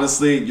 then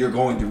honestly, you're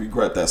going to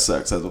regret that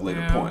sex at a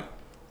later point.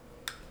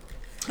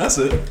 That's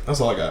it.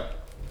 That's all I got.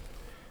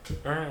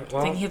 All right.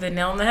 Well, I think you hit the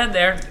nail on the head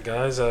there,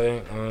 guys.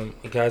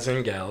 Guys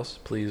and gals,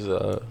 please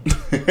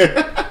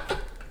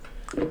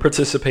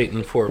participate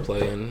in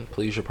foreplay and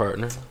please your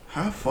partner.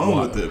 Have fun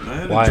with it,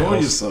 man. Enjoy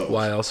yourself.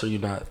 Why else are you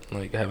not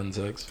like having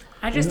sex?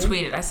 I just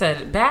tweeted. I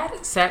said,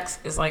 bad sex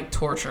is like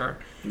torture.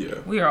 Yeah.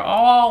 We are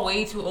all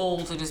way too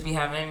old to just be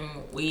having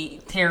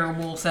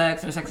terrible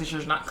sex or sex that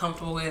you're not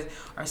comfortable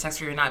with or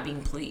sex where you're not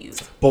being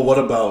pleased. But what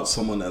about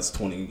someone that's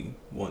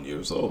 21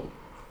 years old?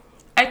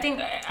 I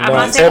think I'm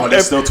not saying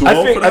they're still too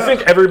old for that. I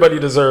think everybody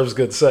deserves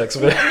good sex,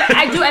 man.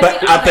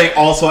 I think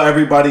also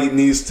everybody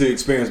needs to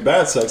experience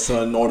bad sex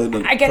in order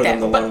to. I get that,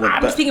 but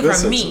I'm speaking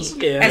for me.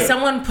 Yeah. As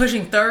someone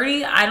pushing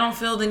 30, I don't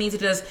feel the need to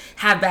just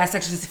have bad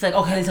sex just to feel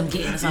like, okay, at least I'm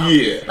getting something.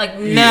 Yeah. Like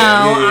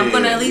I'm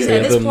gonna at least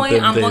at this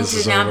point I'm going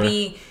to now over.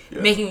 be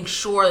making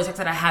sure the sex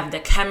that I have, the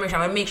chemistry.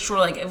 I'm gonna make sure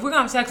like if we're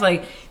gonna have sex,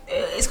 like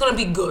it's gonna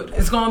be good.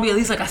 It's gonna be at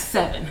least like a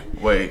 7.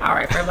 Wait. All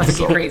right, Fred, let's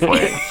get crazy.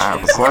 Wait, I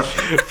have a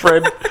question.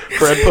 Fred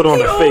put on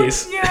a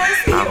face.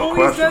 Yes, he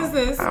always does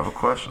this. I have a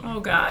question. Oh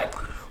God.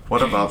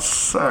 What about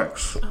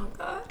sex Oh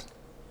God.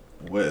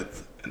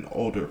 with an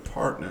older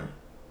partner?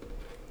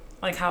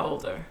 Like how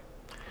older?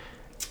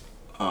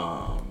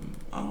 I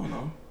don't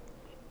know.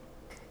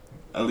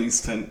 At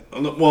least 10.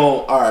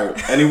 Well, all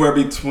right. Anywhere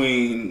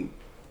between,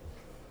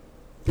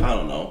 I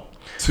don't know,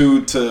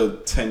 2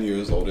 to 10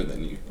 years older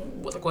than you.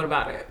 What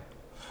about it?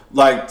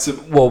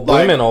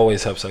 Women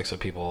always have sex with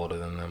people older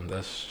than them.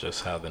 That's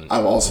just how the.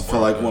 I also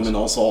feel like women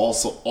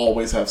also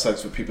always have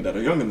sex with people that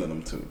are younger than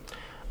them too.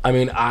 I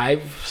mean,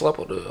 I've slept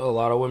with a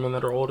lot of women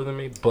that are older than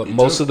me, but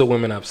most of the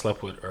women I've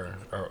slept with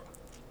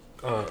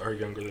are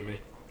younger than me.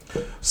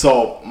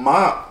 So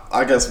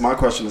I guess my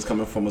question is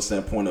coming from a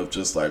standpoint of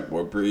just like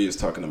what Bree is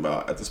talking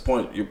about. At this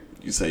point,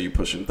 you say you're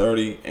pushing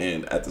 30,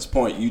 and at this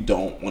point, you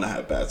don't want to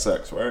have bad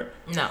sex, right?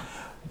 No.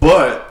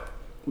 But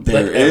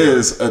there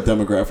is a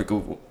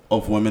demographic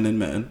of women and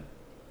men,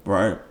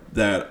 right,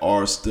 that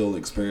are still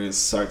experiencing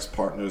sex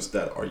partners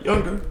that are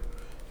younger,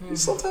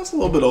 sometimes a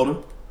little bit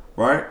older,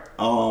 right?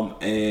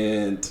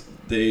 And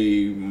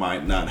they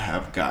might not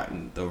have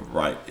gotten the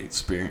right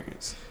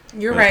experience.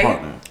 You're right.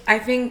 Partner. I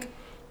think,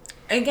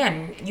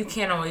 again, you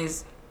can't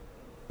always,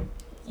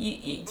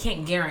 you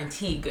can't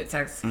guarantee good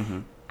sex.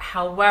 Mm-hmm.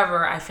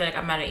 However, I feel like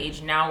I'm at an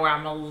age now where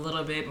I'm a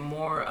little bit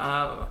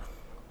more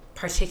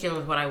particular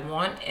with what I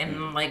want,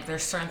 and like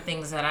there's certain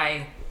things that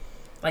I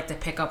like to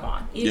pick up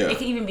on. It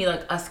can even be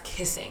like us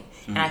kissing,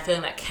 and I feel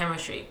that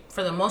chemistry.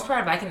 For the most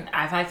part, if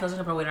I feel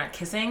something about we're not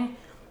kissing,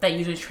 that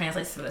usually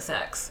translates to the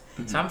sex.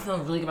 Mm-hmm. So I'm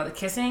feeling really good about the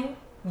kissing.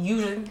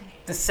 Usually,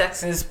 the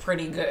sex is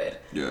pretty good.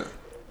 Yeah.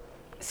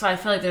 So I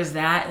feel like there's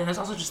that, and there's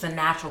also just the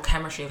natural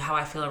chemistry of how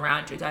I feel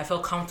around you. Do I feel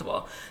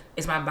comfortable?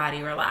 Is my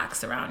body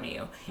relaxed around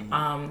you?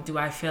 Mm-hmm. Do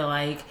I feel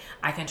like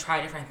I can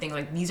try different things?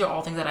 Like these are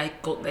all things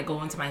that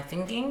go into my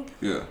thinking.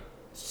 Yeah.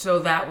 So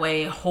that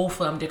way,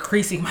 hopefully, I'm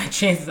decreasing my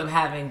chances of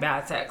having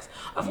bad sex.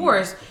 Of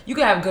course, you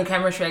could have good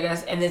chemistry, I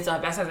guess, and then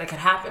some bad sex that could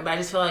happen. But I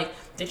just feel like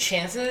the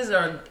chances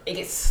it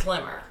gets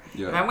slimmer.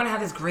 Yeah. If I'm gonna have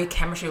this great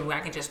chemistry where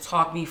I can just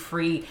talk, be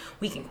free,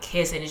 we can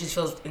kiss, and it just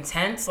feels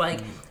intense.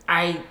 Like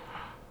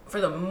for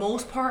the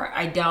most part,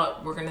 I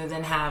doubt we're gonna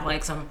then have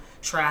like some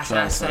trash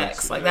ass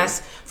sex. Like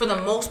that's for the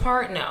most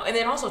part, no. And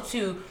then also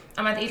too,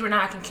 I'm at the age where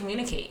now I can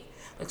communicate.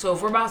 Like, so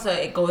if we're about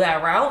to go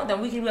that route, then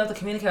we can be able to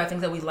communicate about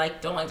things that we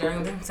like, don't like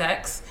during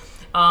sex.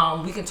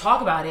 We can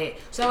talk about it.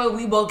 So that way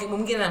we both, when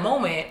we get in that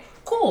moment,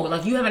 cool.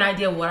 Like, you have an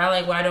idea of what I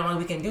like, what I don't like,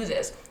 we can do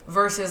this.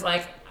 Versus,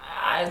 like,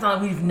 it's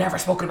not like we've never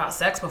spoken about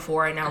sex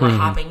before and now we're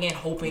hopping in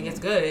hoping it's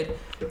good.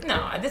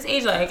 No, at this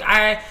age, like,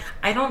 I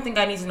don't think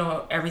I need to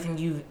know everything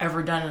you've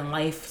ever done in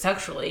life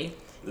sexually.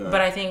 Yeah.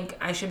 But I think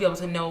I should be able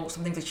to know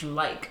some things that you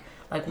like.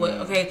 Like, what,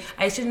 okay,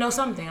 I should know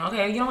something.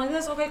 Okay, you don't like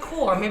this? Okay,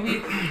 cool. Or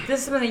maybe this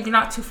is something that you're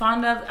not too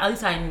fond of. At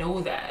least I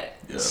know that.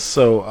 Yeah.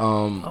 So,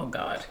 oh,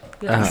 God.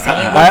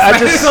 I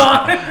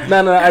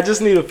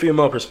just need a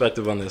female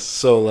perspective on this.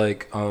 So,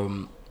 like,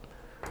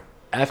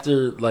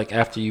 after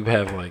you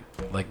have,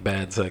 like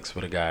bad sex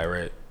with a guy,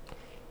 right?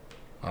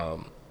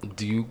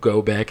 Do you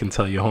go back and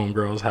tell your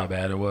homegirls how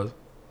bad it was?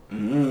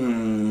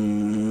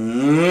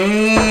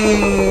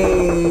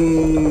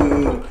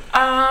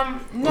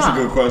 No. That's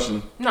a good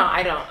question. No,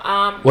 I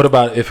don't. What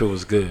about if it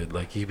was good?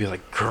 Like, he'd be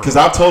like, girl. Because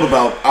I've told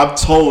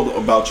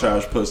about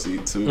trash pussy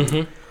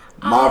to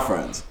my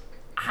friends.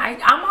 I'm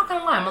not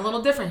gonna lie, I'm a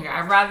little different here.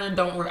 I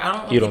don't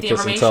repeat the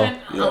information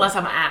unless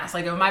I'm asked.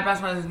 Like, if my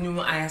best friend knew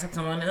I asked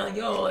someone and they're like,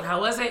 yo, like,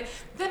 how was it?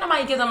 Then I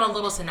might give them a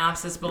little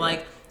synopsis, but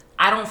like,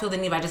 I don't feel the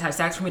need if I just have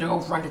sex for me to go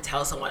run to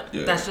tell someone.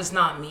 Yeah. That's just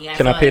not me.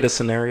 Can I paint a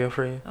scenario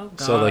for you? Oh,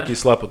 God. So, like, you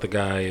slept with the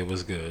guy, it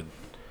was good.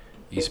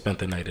 You spent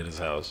the night at his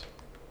house.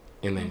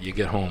 And then you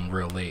get home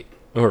real late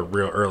or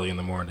real early in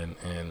the morning,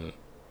 and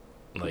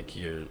like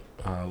you're,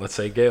 let's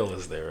say Gail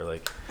is there,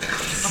 like.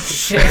 Oh,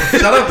 shit!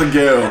 Shout out to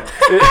Gail.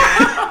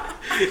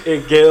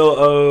 And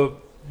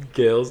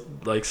Gail's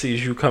like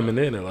sees you coming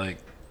in and like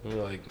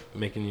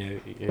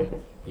making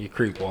your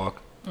creep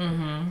walk.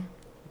 Mm-hmm.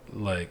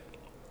 Like,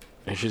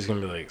 and she's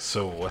gonna be like,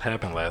 "So what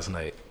happened last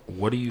night?"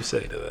 What do you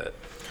say to that?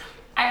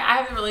 I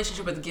have a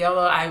relationship with Gail,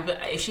 though.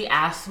 If she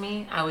asked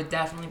me, I would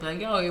definitely be like,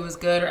 yo, it was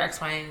good, or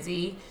X, Y, and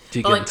Z. Do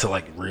you get into,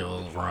 like,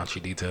 real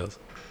raunchy details?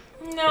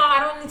 No, I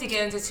don't need to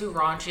get into too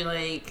raunchy.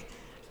 Like,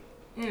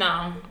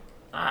 no.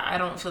 I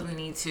don't feel the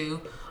need to.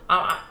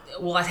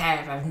 Well,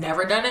 I've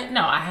never done it.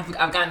 No,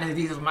 I've gotten into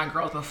details with my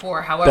girls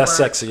before. However... Best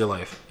sex of your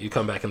life. You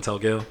come back and tell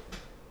Gail?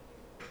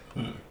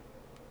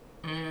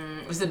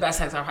 It's the best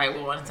sex I probably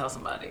would want to tell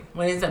somebody.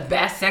 When it's the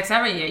best sex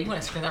ever, yeah, you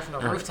want to scream that from the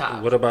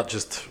rooftop. What about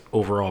just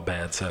overall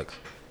bad sex?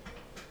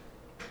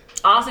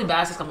 Honestly,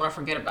 bad sex I'm going to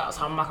forget about,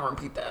 so I'm not going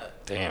to repeat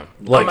that. Damn.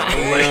 Like,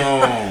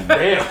 damn.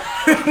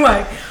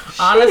 Like,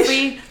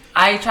 honestly,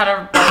 I try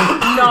to,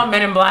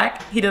 Men in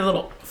Black, he did a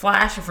little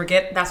flash and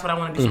forget. That's what I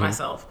want to do for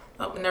myself.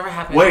 That would never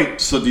happen. Wait,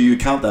 so do you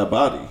count that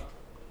body?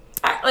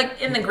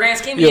 Like, in the grand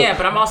scheme, yeah,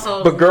 but I'm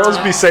also... But girls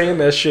be saying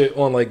that shit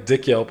on, like,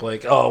 Dick Yelp,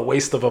 like, oh,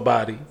 waste of a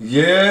body.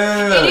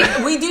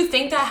 Yeah. We do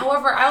think that.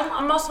 However,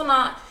 I'm also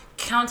not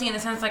counting in the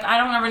sense, like, I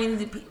don't ever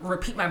need to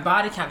repeat my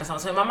body count to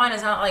someone. So in my mind,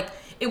 it's not like,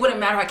 it wouldn't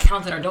matter if I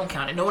count it or don't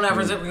count it. No one ever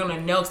is ever going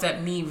to know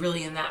except me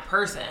really and that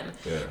person.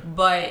 Yeah.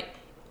 But,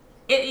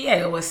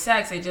 it was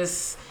sex.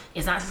 It's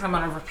not something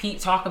I'm going to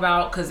talk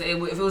about, because if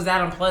it was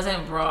that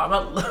unpleasant, bro, I'm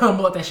going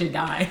to let that shit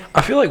die.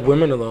 I feel like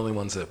women are the only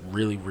ones that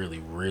really, really,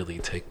 really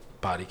take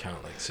body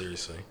count, like,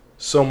 seriously.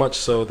 So much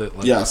so that,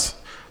 like... Yes.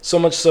 So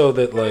much so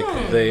that, like,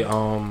 they,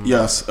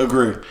 Yes,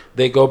 agree.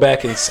 They go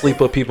back and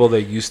sleep with people they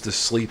used to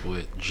sleep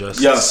with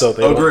just so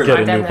they agree. Get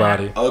a new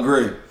body.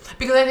 Agree.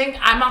 Because I think,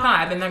 I'm not gonna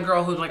lie, I've been that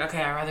girl who's like,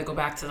 okay, I'd rather go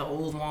back to the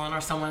old one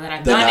or someone that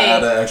I've done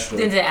it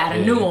than to add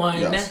a new one.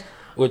 Yes.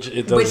 Which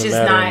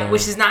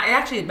is not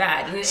actually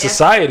bad.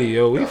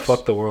 Society, we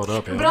fucked the world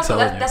up. But also,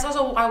 that's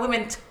also why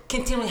women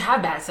continually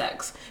have bad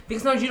sex.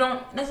 Because sometimes you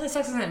don't, necessarily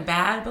sex isn't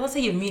bad, but let's say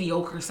you have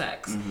mediocre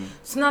sex. Mm-hmm.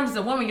 Sometimes as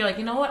a woman, you're like,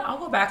 you know what, I'll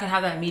go back and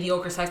have that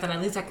mediocre sex, and at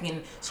least I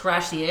can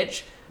scratch the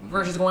itch,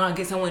 versus going out and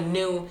get someone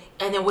new,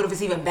 and then what if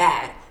it's even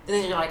bad?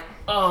 Then you're like,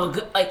 oh,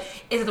 good. Like,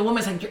 is it the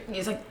woman's like,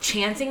 it's like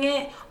chancing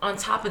it on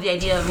top of the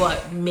idea of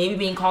what, maybe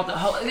being called the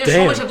hoe. There's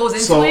so much that goes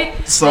into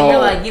it. So you're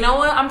like, you know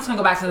what, I'm just gonna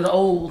go back to the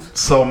old.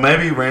 So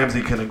maybe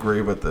Ramsey can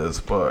agree with this,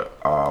 but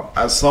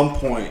at some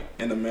point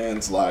in a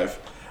man's life,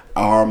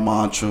 our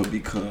mantra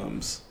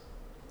becomes,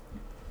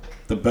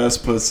 the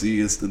best pussy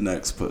is the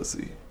next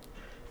pussy.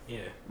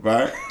 Yeah.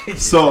 Right?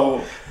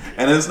 So,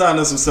 and it's not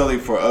necessarily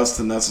for us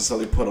to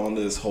necessarily put on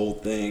this whole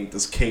thing,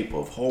 this cape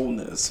of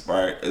wholeness,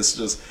 right?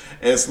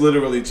 It's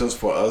literally just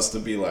for us to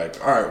be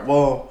like, all right,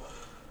 well,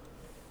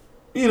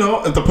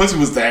 if the pussy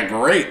was that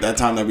great that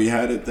time that we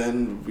had it,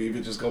 then we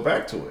could just go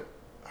back to it.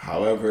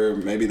 However,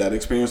 maybe that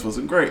experience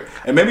wasn't great.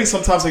 And maybe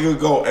sometimes it could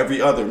go every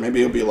other.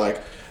 Maybe it'll be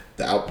like,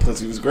 that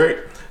pussy was great,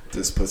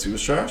 this pussy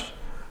was trash.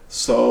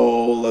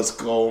 So let's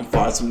go and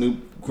find some new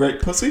great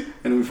pussy,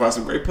 and then we find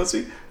some great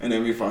pussy, and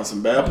then we find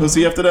some bad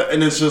pussy after that,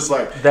 and it's just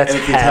like That's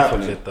and it keeps half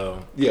happening. of it,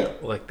 though. Yeah.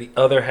 Like the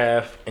other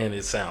half, and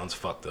it sounds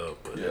fucked up.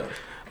 But Yeah.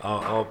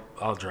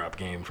 I'll drop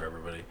game for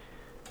everybody.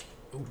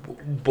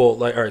 Well,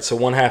 like, all right. So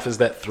one half is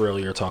that thrill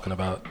you're talking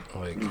about,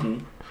 like,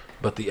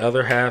 but the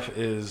other half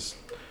is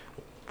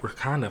we're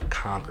kind of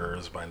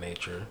conquerors by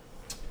nature.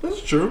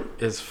 That's true.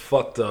 It's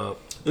fucked up,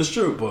 It's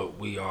true. but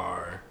we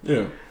are.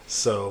 Yeah.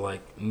 So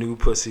like new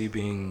pussy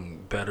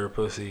being better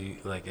pussy,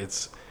 like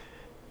it's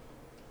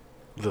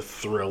the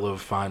thrill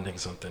of finding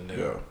something new.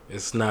 Yeah.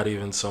 It's not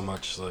even so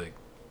much like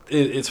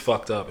it's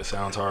fucked up. It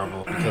sounds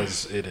horrible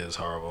because it is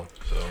horrible.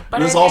 So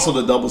But it's also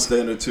the double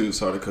standard too.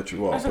 Sorry to cut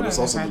you off, That's but it's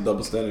okay, also okay. the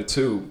double standard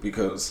too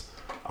because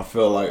I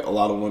feel like a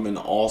lot of women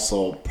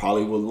also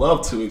probably would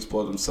love to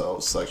explore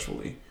themselves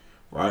sexually,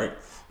 right?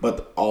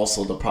 But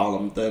also the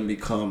problem then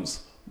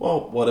becomes,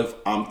 well, what if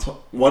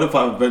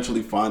I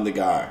eventually find the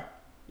guy,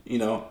 you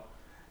know,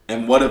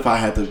 and what if I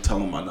had to tell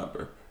him my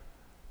number,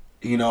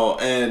 you know?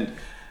 And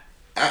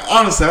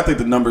honestly, I think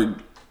the number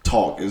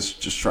talk is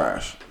just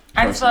trash.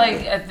 I just feel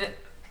personally. like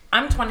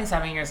I'm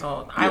 27 years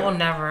old. I will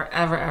never,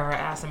 ever, ever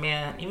ask a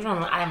man, even though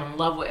I'm in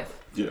love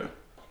with. Yeah.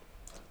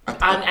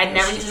 I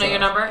never It's need to know your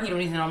trash. number. You don't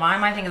need to know mine.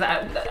 My thing is,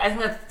 I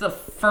think that's the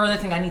further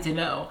thing I need to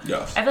know.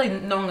 Yes. I feel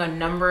like knowing a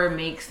number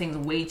makes things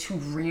way too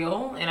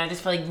real, and I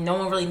just feel like no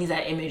one really needs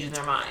that image in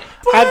their mind.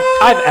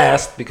 I've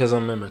asked because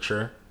I'm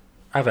immature.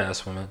 I've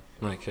asked women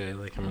like, hey,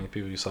 like how many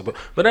people you slept with,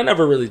 but I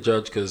never really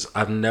judged because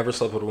I've never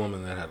slept with a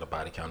woman that had a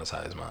body count as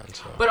high as mine.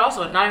 So. But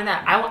also, not even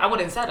that. I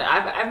wouldn't have said it.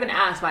 I've been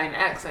asked by an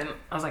ex, and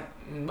I was like,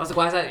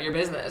 why is that your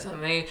business?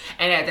 And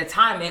at the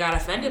time they got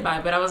offended by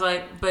it, but I was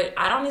like, but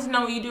I don't need to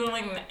know what you do.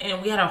 Like,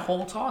 and we had a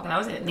whole talk, and that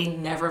was it. They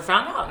never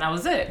found out, and that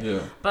was it.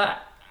 Yeah. But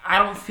I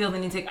don't feel the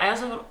need to. I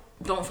also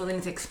don't feel the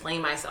need to explain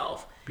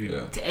myself Yeah.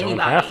 to Don't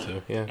anybody. have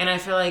to, yeah. And I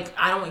feel like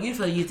I don't want you to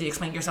feel you need to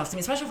explain yourself to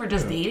me, especially for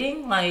just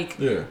dating. Like,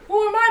 Yeah.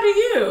 who am I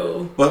to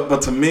you? But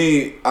to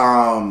me,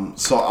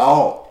 so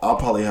I'll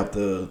probably have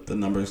the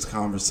numbers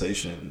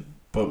conversation,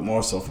 but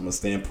more so from a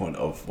standpoint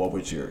of what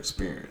was your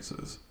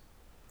experiences.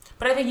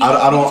 But I think you I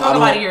can don't- talk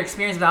about your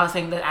experience without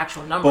saying the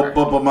actual number.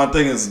 But my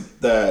thing is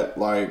that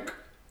like,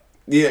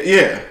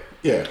 yeah.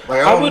 Like I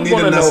I don't would need to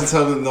wanna know-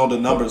 necessarily know the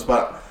numbers,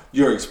 but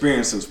your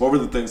experiences. What were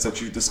the things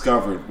that you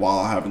discovered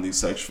while having these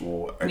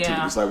sexual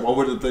activities? Yeah. Like what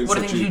were the things what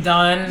are that things you've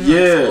done?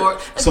 Yeah. Or,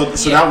 So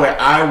yeah. that way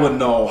I would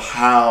know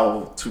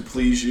how to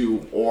please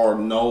you or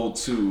know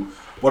to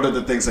what are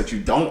the things that you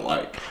don't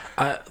like.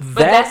 But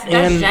that's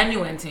and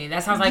genuine to me.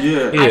 That sounds like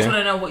Yeah. I Yeah. just want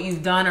to know what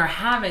you've done or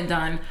haven't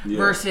done Yeah.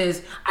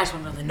 versus I just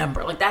want to know the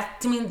number. Like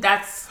that to me,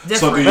 that's So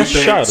different. do you That's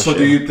think? childish, So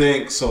do yeah. you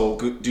think? So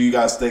do you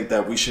guys think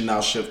that we should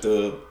now shift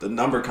the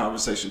number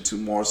conversation to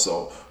more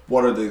so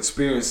what are the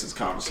experiences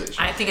conversation?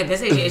 I think at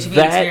this age it should be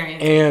that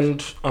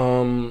experience.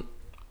 and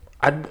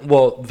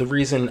the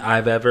reason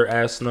I've ever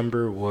asked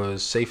number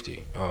was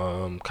safety.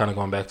 Kind of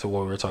going back to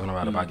what we were talking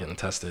about getting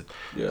tested.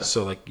 Yeah.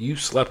 So like you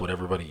slept with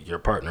everybody your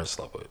partner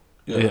slept with.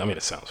 Yeah. I mean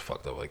it sounds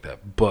fucked up like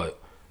that, but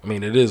I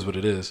mean it is what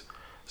it is.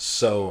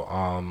 So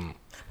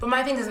But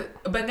my thing is,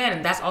 but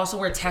then that's also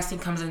where testing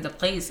comes into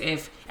place.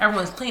 If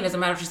everyone's clean, it doesn't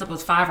matter if she slept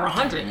with 5 or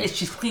 100. If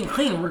she's clean,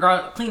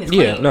 regardless, clean is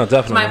clean. Yeah, no,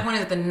 definitely. So my point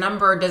is that the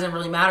number doesn't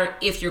really matter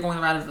if you're going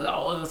around as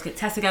oh, let's get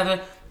tested together.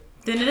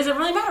 Then it doesn't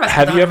really matter.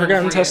 have you ever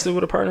gotten tested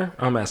with a partner?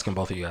 I'm asking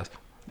both of you guys.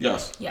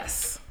 Yes.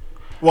 Yes.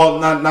 Well,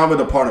 not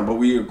with a partner, but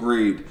we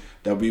agreed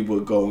that we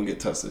would go and get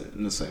tested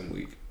in the same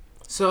week.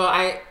 So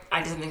I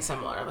did something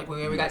similar. Like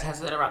we got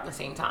tested at around the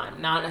same time.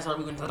 Not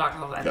necessarily we went to the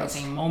doctor's office at Yes. the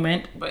same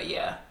moment, but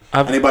yeah.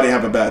 Anybody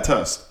have a bad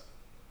test?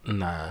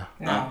 Nah.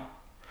 No.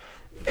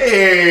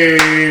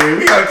 Hey,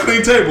 we got a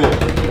clean table.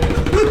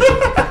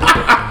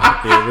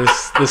 Yeah,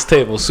 this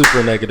table's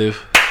super negative.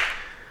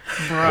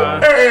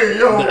 Bruh. Hey,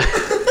 yo.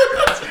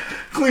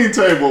 Clean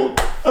table.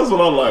 That's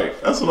what I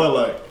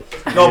like.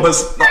 No,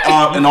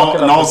 but in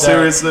all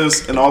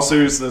seriousness,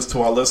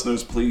 to our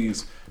listeners,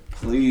 please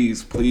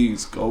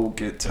go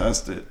get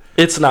tested.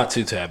 It's not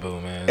too taboo,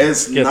 man.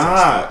 It's Get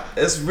not.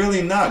 tested. It's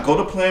really not. Go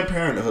to Planned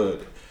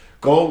Parenthood.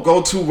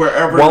 Go to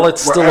wherever While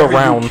it's still wherever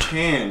around. You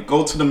can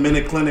go to the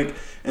Minute Clinic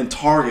and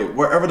Target,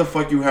 wherever the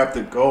fuck you have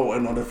to go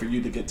in order for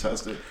you to get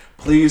tested.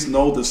 Please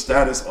know the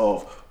status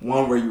of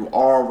where you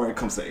are when it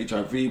comes to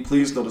HIV.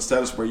 Please know the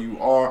status where you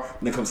are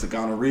when it comes to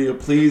gonorrhea.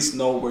 Please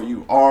know where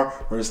you are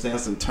where it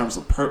stands in terms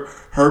of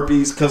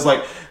herpes. Because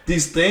like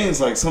these things,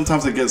 like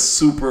sometimes it gets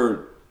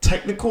super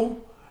technical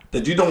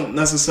that you don't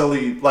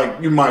necessarily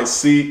like. You might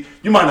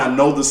not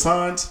know the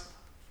signs,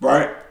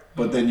 right?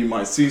 But then you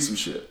might see some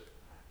shit.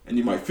 And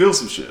you might feel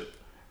some shit,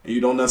 and you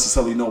don't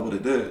necessarily know what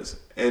it is.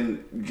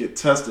 And you get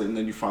tested, and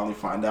then you finally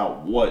find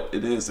out what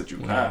it is that you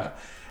have.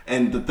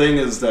 And the thing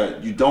is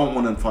that you don't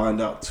want to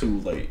find out too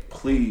late.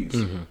 Please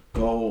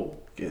go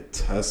get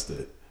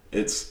tested.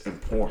 It's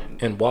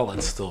important. And while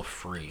it's still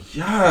free,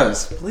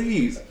 Yes,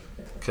 please.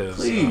 because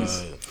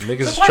Please. niggas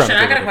is So trying question, to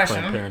I go got a to question.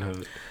 Planned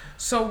Parenthood.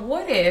 So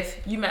what if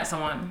you met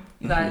someone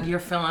that you're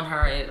feeling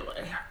her?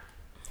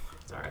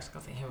 Sorry, I was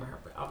gonna say him or her,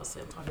 but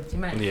obviously I'm talking to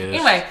men. Yeah,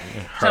 anyway,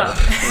 her.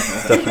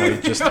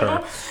 Definitely just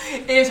her.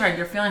 It is her.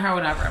 You're feeling her,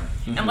 whatever.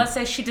 And let's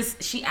say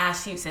she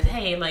asked you, said,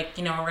 "Hey, like,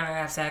 you know, we're gonna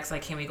have sex.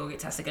 Like, can we go get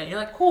tested again?" You're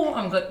like, "Cool,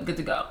 I'm good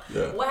to go."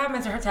 Yeah. What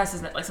happens if her test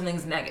is like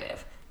something's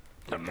negative?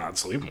 I'm not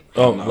sleeping.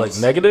 Oh, like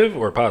negative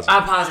or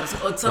positive? Positive.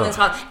 So something's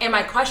positive. And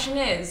my question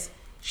is,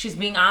 she's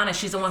being honest.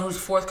 She's the one who's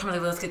forthcoming.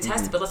 Like, let's get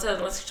tested. But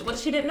let's what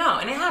if she didn't know?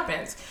 And it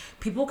happens.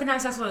 People can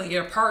have sex with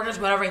your partners,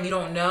 whatever, and you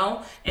don't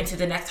know until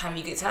the next time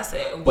you get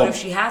tested. What if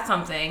she had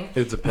something?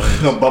 It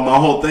depends. But my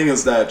whole thing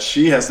is that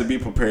she has to be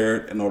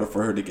prepared in order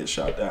for her to get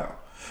shot down.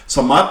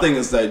 So my thing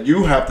is that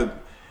you have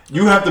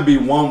to be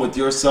one with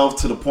yourself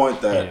to the point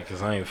that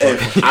because I ain't fucking.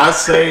 if I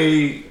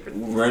say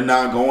we're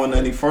not going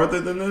any further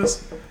than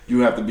this,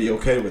 you have to be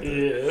okay with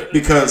it. Yeah.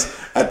 Because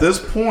at this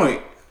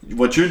point,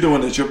 what you're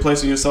doing is you're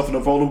placing yourself in a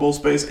vulnerable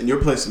space, and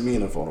you're placing me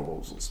in a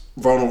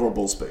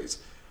vulnerable space.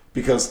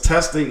 Because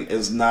testing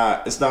it's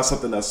not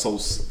something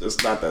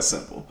it's not that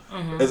simple.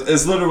 Mm-hmm.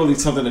 It's literally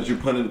something that you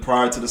put in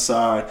pride to the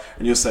side,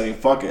 and you're saying,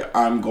 "Fuck it,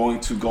 I'm going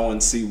to go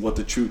and see what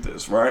the truth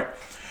is," right?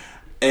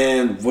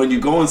 And when you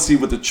go and see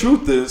what the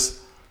truth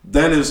is,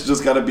 then it's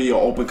just got to be an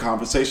open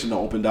conversation, an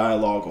open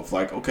dialogue of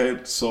like, okay,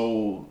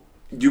 so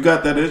you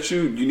got that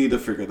issue, you need to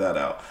figure that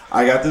out.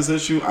 I got this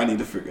issue, I need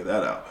to figure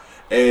that out.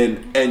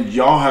 And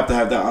y'all have to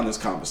have that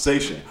honest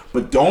conversation.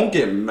 But don't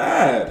get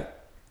mad.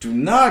 Do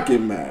not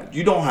get mad.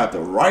 You don't have the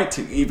right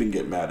to even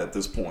get mad at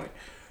this point.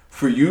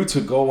 For you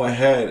to go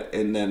ahead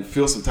and then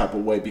feel some type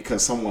of way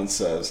because someone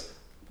says,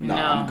 no.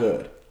 I'm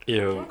good.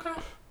 Ew. Okay.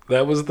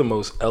 That was the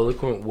most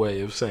eloquent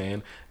way of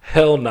saying,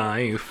 hell nah, I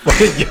ain't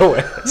fucking your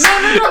ass.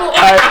 No.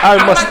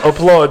 I must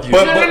applaud you.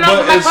 But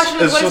my question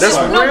is, that's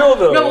real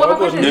though. No, my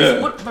question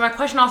is, but my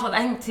question also, I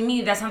think to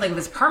me, that sounds like if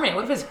it's permanent.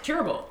 What if it's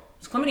curable?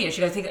 It's chlamydia. She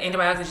got to take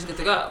antibiotics and she's good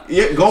to go.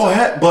 Yeah, go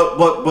ahead.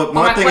 But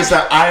my thing is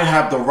that I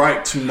have the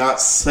right to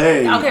not say.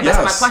 Okay, yes.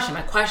 that's my question.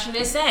 My question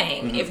is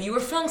saying, if you were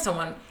feeling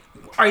someone,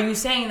 are you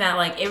saying that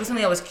like it was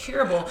something that was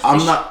curable?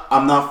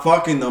 I'm not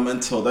fucking them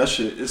until that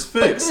shit is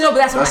fixed. But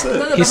that's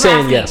it. He's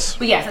saying yes.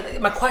 But yes,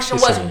 my question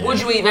was,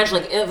 would you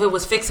eventually, if it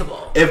was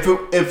fixable?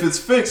 If it's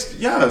fixed,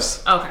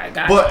 yes. Okay,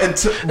 got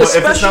it. But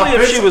especially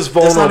if she was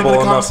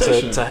vulnerable enough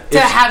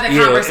to have that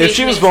conversation. If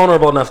she was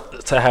vulnerable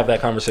enough to have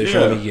that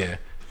conversation, I mean, yeah.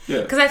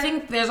 Because I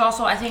think there's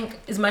also,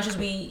 as much as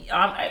we,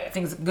 I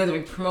think it's good that we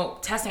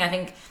promote testing, I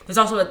think there's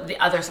also the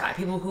other side.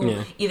 People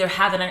who either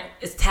have it,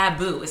 it's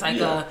taboo. It's like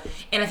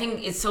and I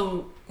think it's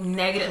so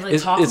negatively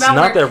talked about. It's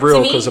not that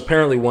real because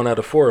apparently 1 out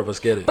of 4 of us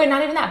get it. But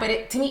not even that.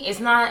 But to me,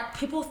 it's not,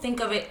 people think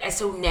of it as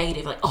so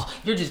negative. Like, oh,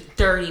 you're just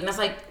dirty. And it's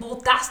like, well,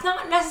 that's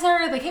not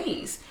necessarily the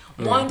case.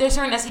 One, there's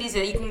certain STDs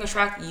that you can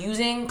contract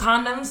using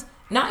condoms,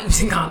 not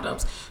using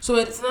condoms. So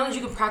it's sometimes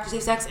you can practice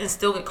safe sex and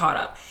still get caught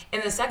up.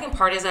 And the second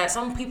part is that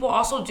some people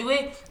also do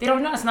it. They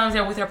don't know. Sometimes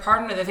they're with their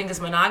partner. They think it's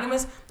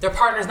monogamous. Their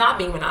partner's not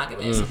being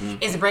monogamous. Mm-hmm.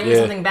 It's bringing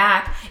something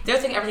back. They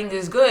think everything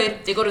is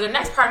good. They go to their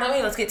next partner.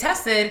 Hey, let's get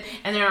tested.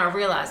 And they're not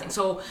realizing.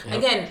 So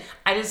again,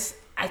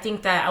 I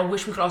think that I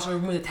wish we could also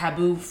remove the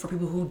taboo for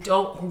people who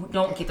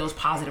don't get those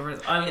positive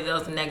results. I mean,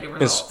 those negative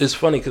results. It's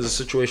funny because a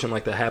situation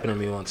like that happened to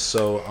me once.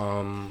 So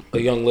a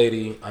young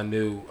lady I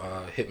knew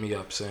hit me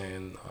up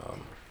saying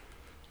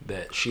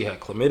that she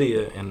had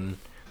chlamydia and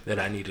that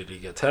I needed to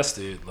get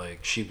tested.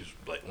 Like, she was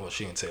like, well,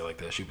 she didn't say it like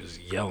that. She was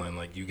yelling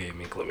like, you gave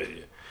me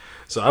chlamydia.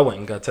 So I went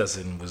and got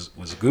tested and was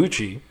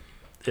Gucci.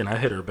 And I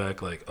hit her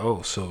back like,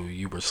 oh, so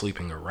you were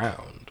sleeping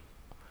around.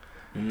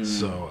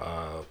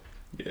 So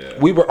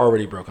we were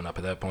already broken up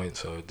at that point,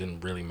 so it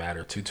didn't really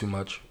matter too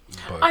much.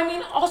 But I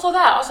mean, also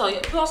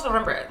people also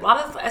remember a lot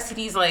of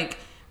STDs, like,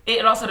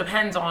 it also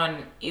depends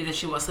on either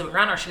she was sleeping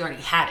around or she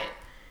already had it.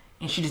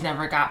 And she just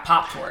never got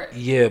popped for it.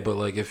 Yeah, but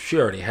like if she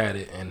already had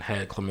it and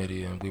had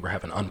chlamydia and we were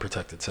having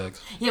unprotected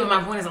sex. Yeah, but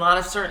my point is a lot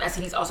of certain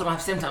STDs also don't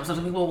have symptoms. So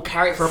people will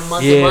carry it for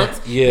months and months,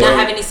 not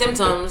have any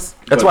symptoms.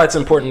 That's why it's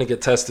important to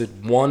get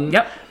tested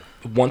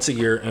once a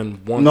year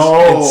and once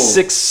and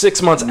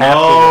 6 months after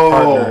your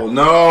partner.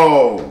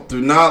 No, do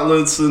not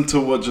listen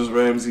to what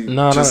Ramsey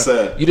just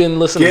said. You didn't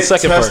listen to the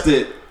second part. Get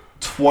tested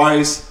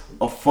twice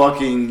a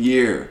fucking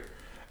year.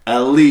 At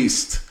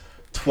least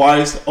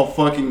twice a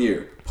fucking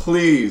year.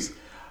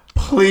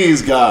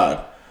 Please,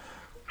 God,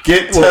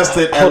 get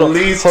tested at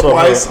least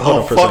twice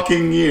a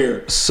fucking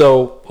year.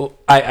 So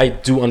I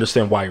do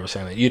understand why you were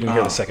saying that. You didn't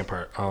hear the second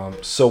part.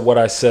 So what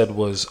I said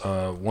was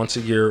once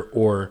a year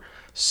or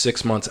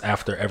 6 months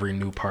after every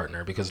new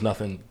partner because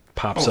nothing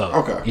pops up.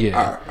 Okay. Yeah.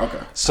 All right,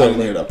 okay. So I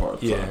didn't hear that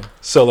part. Yeah.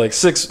 So like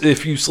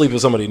if you sleep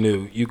with somebody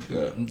new,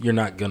 you're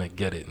not gonna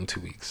get it in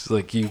 2 weeks.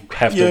 Like you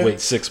have to wait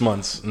 6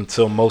 months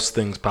until most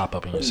things pop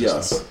up in your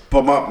system. Yes.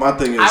 But my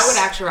thing is, I would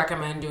actually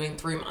recommend doing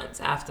 3 months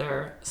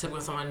after sleeping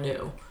with someone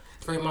new.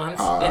 3 months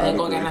and then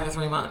go get another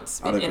 3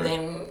 months, and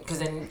then because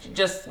then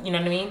just you know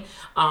what I mean.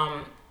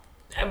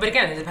 But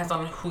again, it depends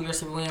on who you're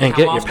sleeping with and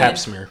get your Pap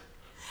smear.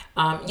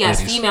 Yes,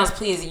 Ladies. females,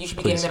 please. You should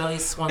be getting it at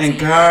least once a And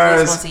year. At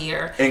least once guys, a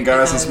year. and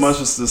guys, because- as much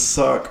as this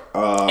suck,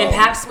 and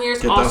pap smears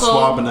get also that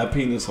swab in that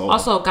penis hole.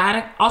 Also,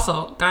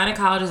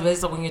 gynecologists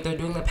basically when they're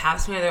doing the pap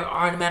smear, they're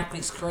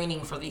automatically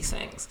screening for these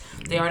things.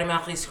 They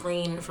automatically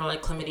screen for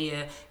like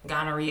chlamydia,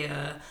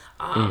 gonorrhea.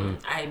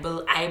 I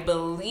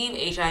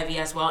believe HIV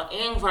as well.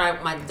 And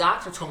what my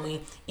doctor told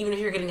me, even if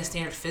you're getting a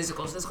standard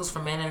physical, so this goes for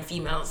men and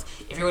females,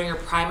 if you're going to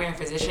your primary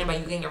physician by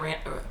you getting a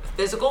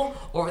physical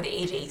over the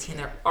age of 18,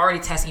 they're already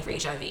testing for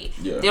HIV.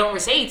 Yeah. They don't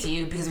say it to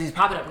you because if it's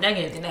popping up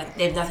negative, then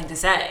they have nothing to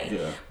say.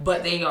 Yeah.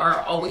 But they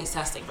are always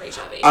testing for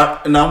HIV.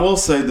 And I will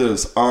say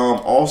this.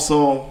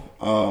 Also,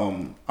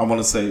 I want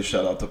to say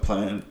shout out to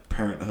Planned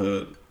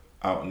Parenthood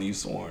out in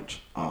East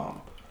Orange.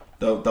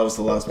 That was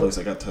the last place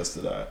I got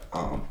tested at.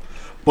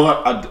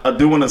 But I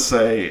do want to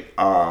say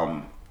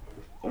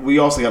we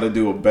also got to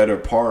do a better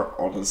part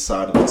on the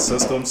side of the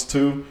systems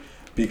too,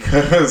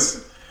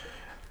 because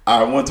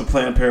I went to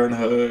Planned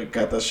Parenthood,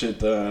 got that shit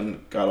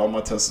done, got all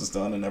my tests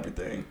done and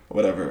everything,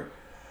 whatever.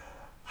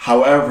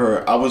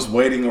 However, I was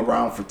waiting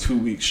around for 2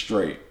 weeks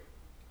straight.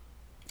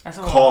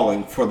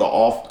 Calling the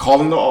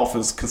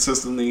office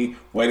consistently,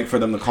 waiting for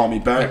them to call me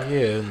back.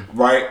 Yeah.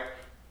 Right?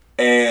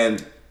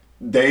 And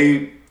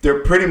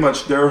they're pretty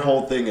much, their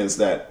whole thing is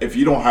that if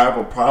you don't have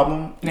a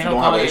problem, if you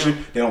don't have an issue,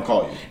 they don't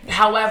call you.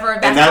 However,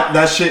 and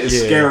that shit is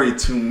scary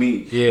to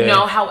me. Yeah.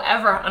 No,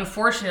 however,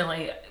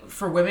 unfortunately,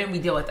 for women, we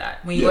deal with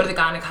that. When you go to the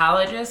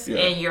gynecologist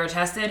and you're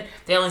tested,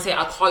 they only say,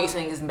 I'll call you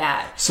something is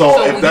bad.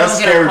 So if that's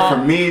scary for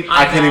me,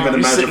 I can't even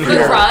imagine for you.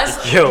 you. For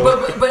us, Yo.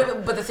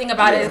 but the thing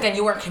about it is, again,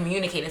 you weren't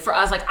communicated. For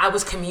us, like, I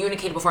was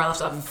communicated before I left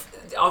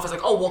the office,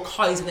 like, oh, we'll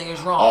call you something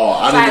is wrong. Oh,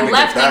 I so didn't I even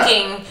left get that.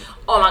 thinking,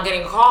 oh, am I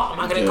getting a call? Am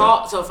I getting a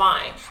call? So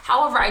fine.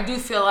 However, I do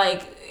feel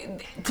like,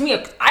 to me,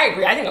 I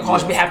agree. I think a call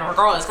should be happening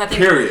regardless. I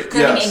think, Period.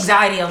 Because I think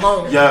anxiety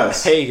alone.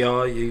 Yes. Hey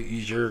y'all,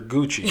 you're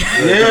Gucci.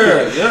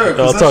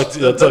 Yeah. I'll talk to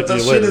you That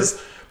shit later.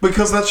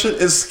 because that shit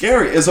is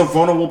scary. It's a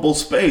vulnerable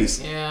space.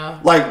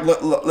 Yeah. Like,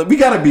 we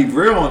gotta be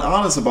real and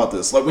honest about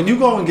this. Like, when you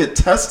go and get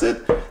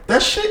tested,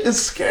 that shit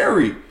is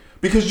scary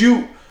because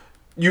you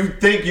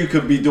think you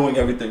could be doing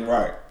everything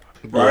right.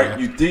 Right? Yeah.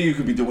 You think you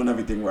could be doing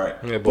everything right.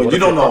 Yeah, but what you if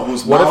don't your know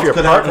whose what if mouth your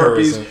could have partner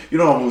herpes. isn't? You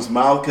don't know whose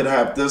mouth could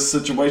have this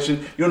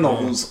situation. You don't know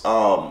whose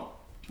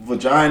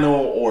vaginal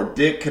or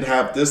dick could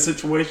have this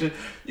situation.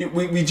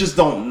 We just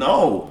don't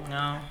know.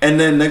 No. And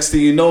then next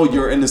thing you know,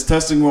 you're in this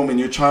testing room and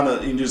you're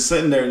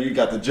sitting there and you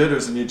got the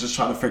jitters and you're just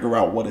trying to figure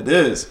out what it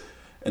is.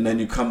 And then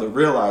you come to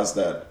realize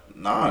that,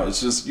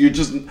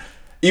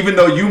 even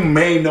though you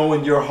may know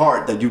in your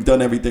heart that you've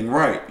done everything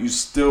right, you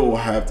still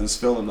have this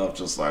feeling of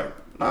just like,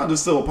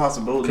 there's still a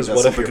possibility that Because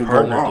what if something your could go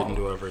partner wrong.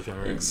 didn't do everything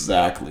right?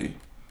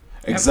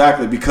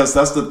 Exactly, because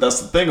that's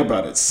the thing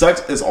about it.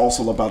 Sex is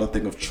also about a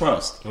thing of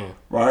trust,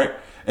 right?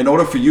 In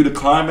order for you to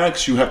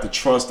climax, you have to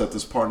trust that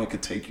this partner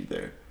could take you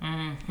there,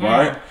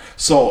 right?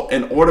 So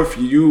in order for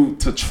you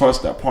to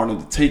trust that partner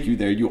to take you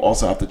there, you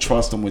also have to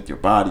trust them with your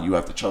body. You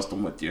have to trust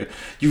them with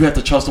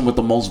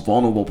the most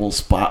vulnerable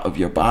spot of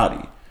your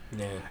body.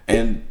 Yeah.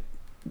 And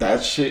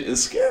that shit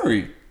is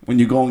scary when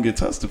you go and get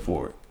tested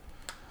for it.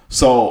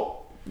 So,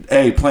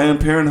 hey, Planned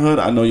Parenthood,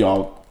 I know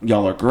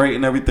y'all are great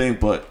and everything,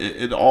 but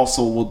it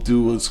also will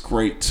do us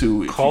great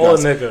too. If Call a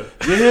nigga.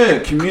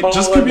 Yeah, Call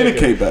just a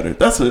communicate better.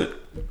 That's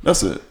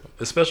it.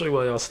 Especially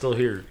while y'all still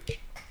here.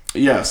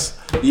 Yes,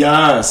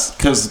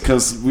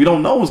 because we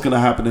don't know what's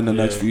gonna happen in the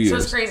next few So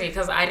years. it's crazy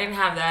because I didn't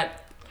have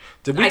that.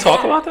 Did we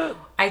talk about that?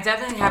 I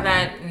definitely had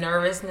that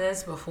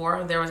nervousness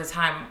before. There was a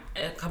time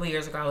a couple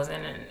years ago I was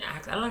in an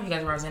accident. I don't know if you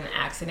guys remember, I was in an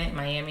accident in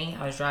Miami.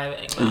 I was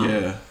driving.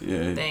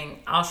 Yeah. Thing.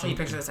 I'll show you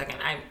pictures in a second.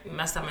 I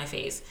messed up my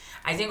face.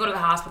 I didn't go to the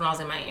hospital when I was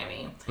in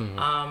Miami.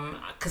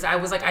 Because I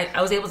was like,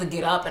 I was able to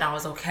get up and I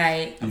was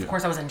okay. Of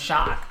course, I was in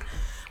shock.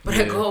 But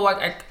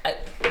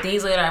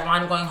days later, I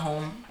wound up going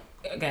home.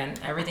 Again,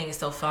 everything is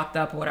still fucked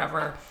up or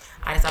whatever.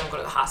 I decided to go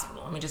to the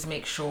hospital. Let me just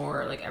make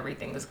sure like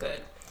everything is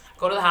good.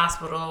 Go to the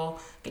hospital,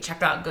 get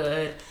checked out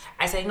good.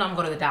 I said, I'm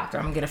going to the doctor.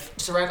 I'm going to get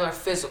just a regular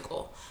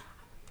physical.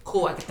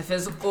 Cool, I get the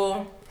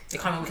physical. They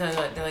call me because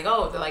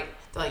they're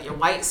like your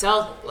white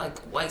cell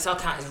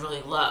count is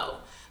really low.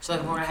 So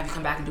like we're gonna have you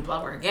come back and do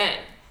blood work again.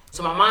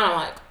 So in my mind I'm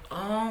like,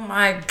 oh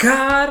my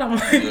god, I'm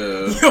like,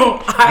 yo,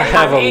 I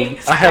have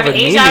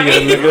anemia,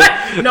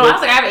 HIV. No, I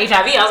was like, I have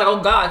HIV. I was like, oh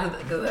god,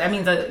 because that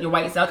means that your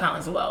white cell count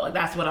is low. Like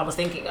that's what I was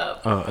thinking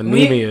of.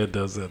 Anemia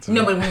does that too.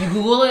 No, but when you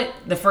Google it,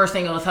 the first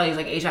thing it will tell you is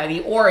like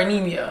HIV or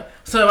anemia.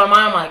 So in my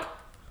mind I'm like,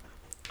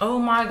 oh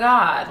my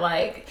god,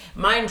 like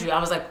mind you, I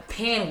was like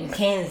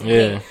panicking.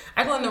 Yeah.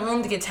 I go in the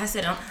room to get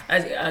tested.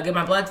 I get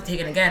my blood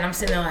taken again. I'm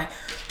sitting there like,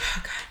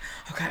 oh god.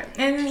 Okay.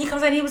 And he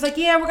comes in, he was like,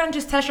 yeah, we're going to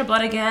just test your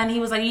blood again. He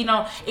was like,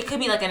 it could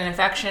be like an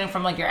infection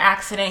from like your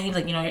accident. He was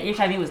like, your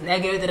HIV was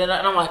negative. And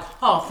I'm like,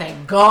 oh,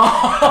 thank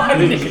God.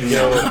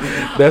 Yo,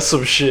 that's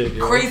some shit.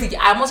 Yo. Crazy.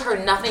 I almost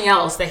heard nothing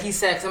else that he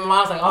said. Because my mom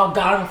was like, oh,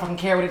 God, I don't fucking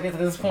care what it is at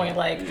this point.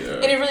 Like, And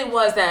it really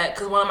was that,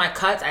 because one of my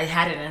cuts, I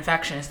had an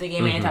infection. So they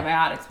gave me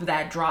antibiotics, but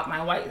that dropped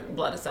my white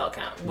blood cell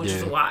count, which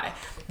is why.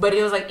 But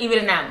it was like, even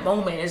in that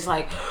moment, it's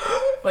like,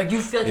 Like,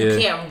 you feel like you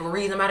can't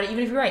breathe no matter, even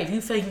if you're right. If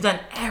you feel like you've done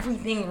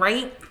everything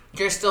right,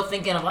 you're still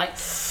thinking of, like...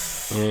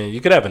 Yeah,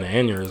 you could have an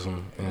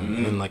aneurysm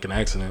in like, an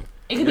accident.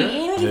 It could be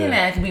anything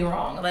that could be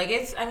wrong. Like,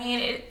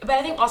 but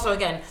I think also,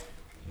 again...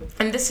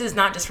 And this is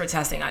not just for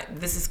testing.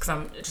 This is because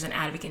I'm just an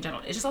advocate in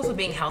general. It's just also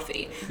being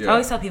healthy. Yeah. I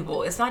always tell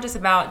people, it's not just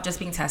about just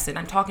being tested.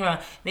 I'm talking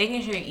about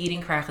making sure you're eating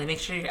correctly, make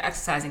sure you're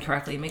exercising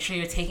correctly, make sure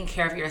you're taking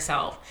care of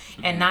yourself.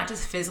 And not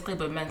just physically,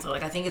 but mentally.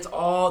 Like, I think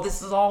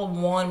this is all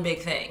one big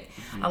thing.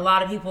 A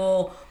lot of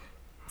people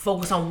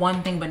focus on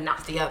one thing but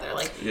not the other.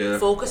 Like,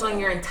 focus on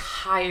your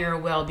entire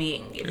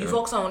well-being. If you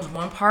focus on just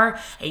one part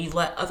and you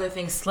let other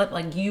things slip,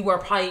 like, you're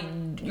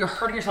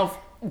hurting yourself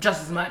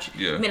just as much.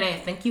 I mean, I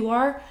think you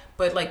are,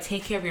 but like,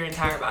 take care of your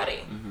entire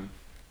body.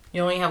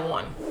 You only have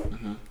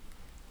one.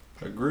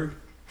 I agree.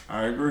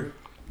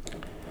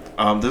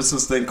 There's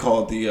this thing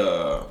called the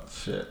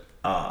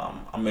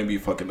I may be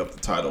fucking up the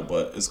title,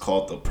 but it's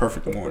called the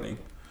Perfect Morning,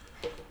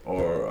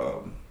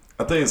 or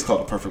I think it's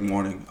called the Perfect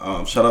Morning.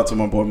 Shout out to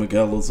my boy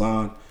Miguel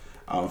Lozan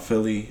out in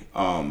Philly.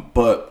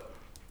 But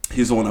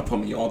he's the one that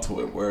put me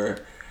onto it,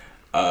 where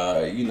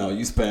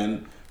you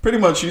spend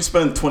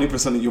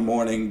 20% of your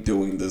morning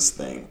doing this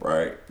thing,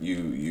 right?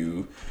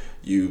 You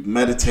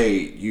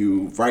meditate,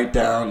 you write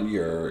down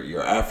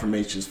your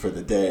affirmations for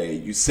the day,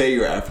 you say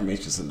your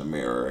affirmations in the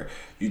mirror,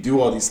 you do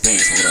all these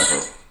things or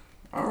whatever.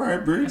 All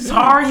right, breathe.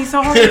 Sorry.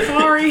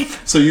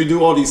 So you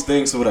do all these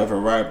things or whatever,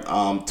 right?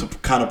 To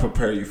kind of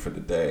prepare you for the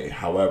day.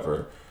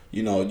 However,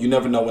 you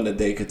never know when the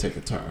day could take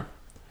a turn.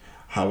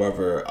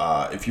 However,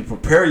 if you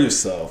prepare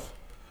yourself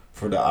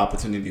for the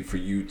opportunity for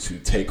you to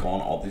take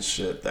on all this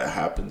shit that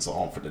happens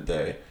on for the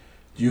day,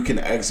 you can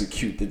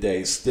execute the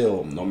day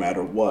still, no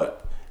matter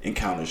what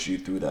encounters you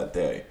through that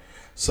day.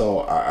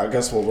 So I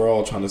guess what we're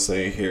all trying to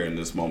say here in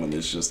this moment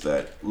is just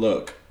that,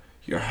 look,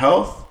 your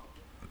health,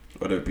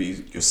 whether it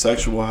be your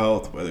sexual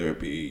health, whether it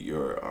be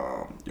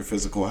your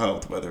physical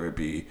health, whether it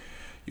be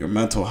your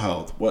mental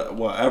health,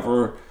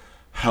 whatever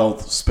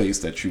health space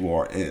that you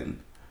are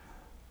in,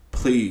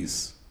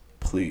 please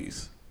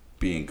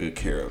be in good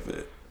care of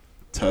it.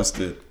 Test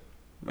it,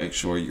 make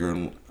sure you're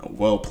in a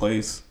well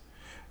place,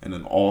 and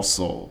then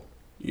also,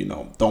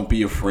 don't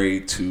be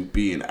afraid to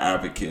be an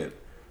advocate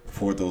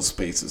for those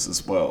spaces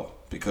as well,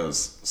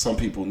 because some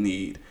people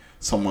need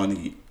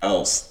somebody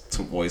else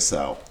to voice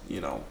out,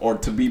 or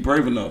to be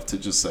brave enough to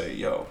just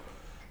say,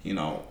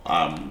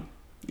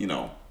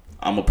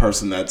 I'm a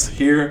person that's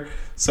here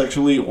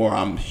sexually, or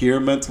I'm here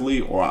mentally,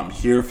 or I'm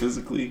here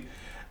physically,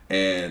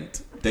 and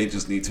they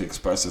just need to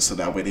express it so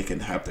that way they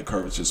can have the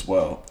courage as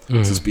well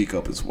to speak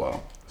up as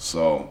well.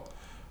 So,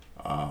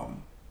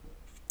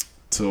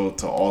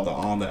 to all the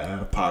On The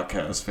Ad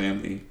podcast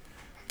family,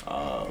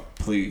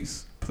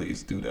 please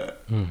do that.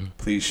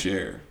 Please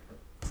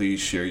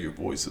share your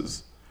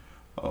voices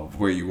of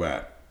where you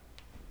at.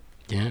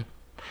 Yeah.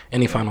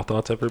 Any final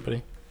thoughts,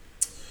 everybody?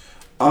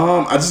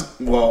 This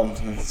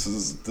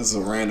is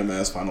a random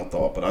ass final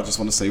thought, but I just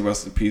want to say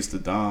rest in peace to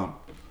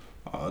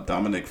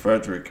Dominic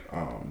Frederick.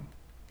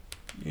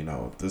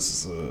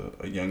 This is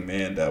a young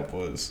man that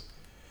was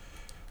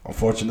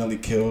unfortunately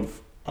killed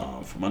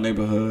from my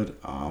neighborhood.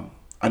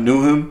 I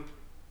knew him.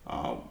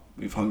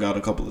 We've hung out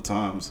a couple of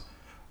times.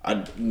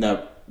 I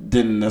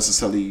didn't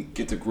necessarily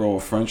get to grow a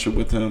friendship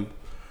with him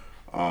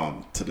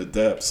to the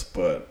depths,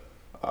 but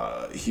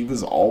he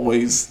was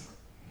always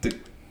the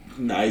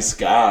nice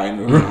guy in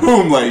the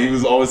room. Like, he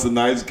was always a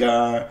nice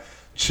guy,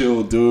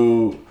 chill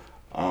dude.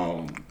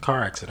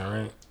 Car accident,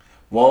 right?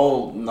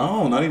 Well,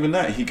 no, not even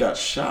that. He got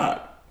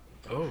shot.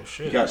 Oh,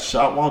 shit. He got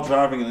shot while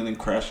driving and then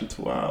crashed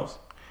into a house.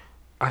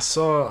 I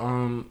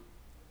saw,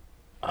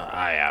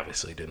 I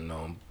obviously didn't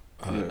know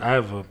him. I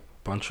have a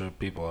bunch of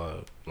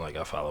people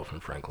I follow from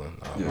Franklin.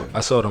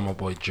 I saw it on my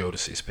boy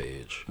Jodeci's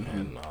page.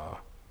 And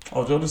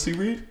Jodeci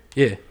Reed?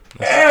 Yeah.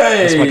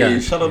 That's my guy.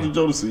 Shout out to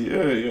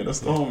Jodeci. Yeah, that's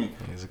the homie.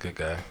 He's a good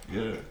guy.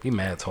 Yeah. He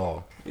mad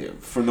tall. Yeah,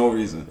 for no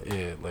reason.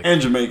 Yeah,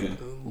 and Jamaican.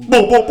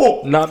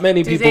 Bo. Not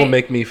many people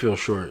make me feel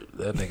short.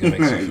 That nigga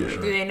makes me feel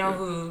short. Do they know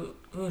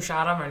who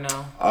shot him or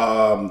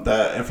no?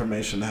 That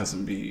information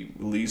hasn't been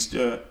released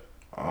yet.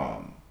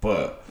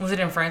 But was it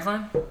in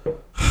Franklin?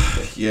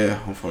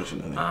 Yeah,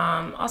 unfortunately.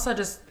 Also,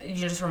 just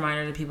a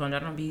reminder to people in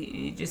general: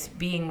 be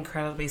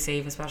incredibly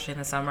safe, especially in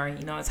the summer.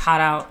 It's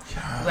hot out.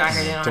 We're out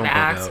here doing all the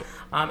acts.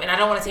 And I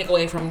don't want to take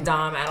away from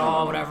Dom at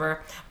all,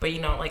 whatever. But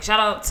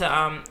shout out to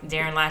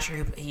Darren last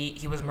year.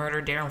 He was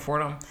murdered, Darren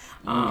Fordham.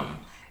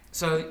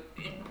 So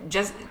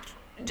just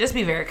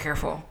be very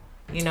careful.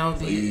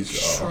 Be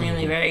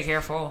extremely very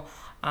careful.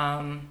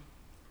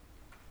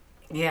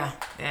 Yeah,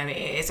 I mean,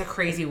 it's a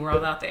crazy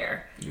world out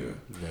there. Yeah.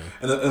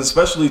 And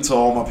especially to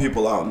all my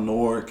people out in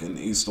Newark and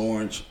East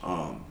Orange.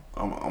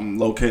 I'm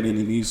located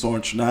in East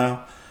Orange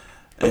now,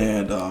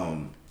 and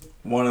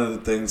one of the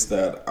things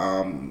that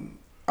I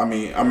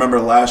remember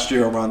last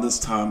year around this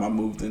time I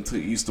moved into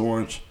East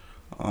Orange,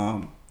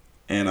 and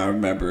I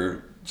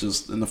remember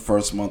just in the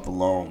first month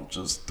alone,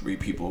 just 3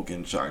 people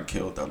getting shot and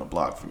killed down the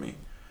block for me.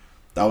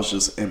 That was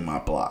just in my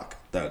block.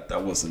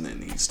 That wasn't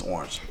in East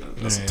Orange.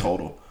 That's a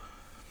total.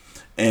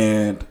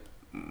 And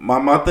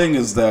my thing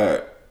is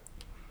that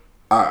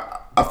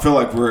I feel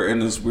like we're in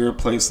this weird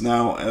place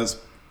now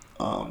as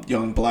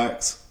young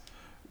blacks,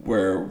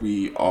 where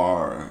we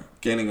are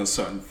gaining a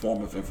certain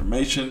form of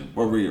information,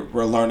 where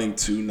we're learning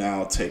to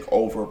now take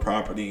over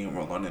property, and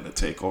we're learning to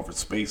take over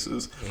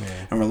spaces,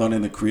 and we're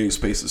learning to create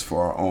spaces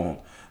for our own.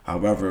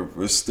 However,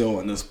 we're still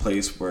in this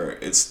place where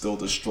it's still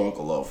the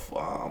struggle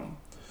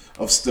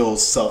of still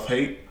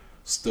self-hate,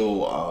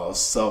 still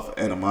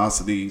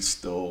self-animosity,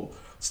 still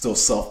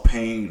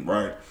self-pain,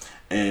 right?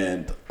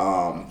 And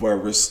where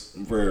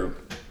we're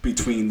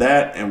between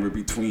that, and we're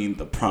between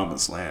the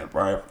promised land,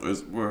 right?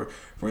 We're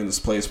in this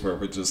place where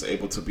we're just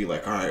able to be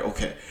like, all right,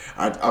 okay,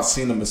 I've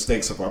seen the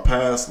mistakes of our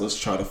past. Let's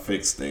try to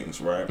fix things,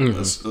 right?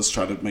 Let's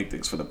try to make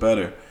things for the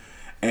better.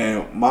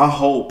 And my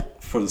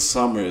hope for the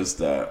summer is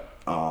that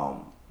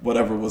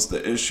whatever was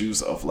the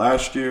issues of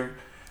last year,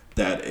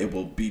 that it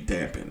will be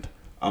dampened.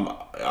 I'm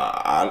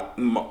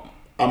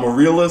a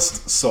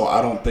realist, so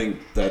I don't think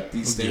that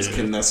these things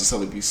can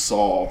necessarily be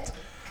solved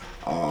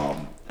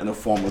in a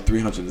form of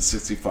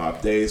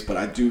 365 days. But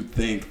I do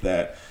think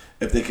that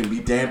if they can be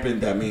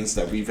dampened, that means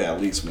that we've at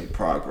least made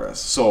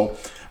progress. So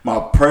my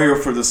prayer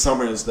for the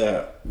summer is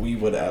that we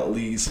would at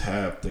least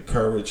have the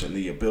courage and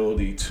the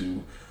ability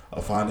to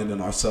find it in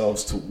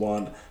ourselves to,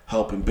 one,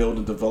 help and build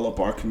and develop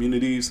our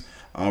communities,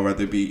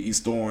 whether it be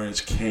East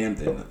Orange,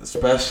 Camden,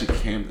 especially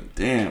Camden.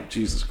 Damn,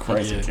 Jesus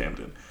Christ, in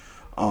Camden.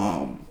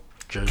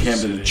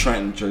 Camden and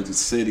Trenton, Jersey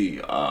City,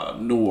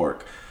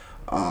 Newark,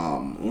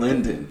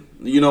 Linden.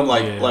 You know,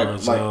 like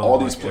Roselle, all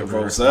these like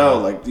Roselle,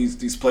 like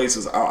these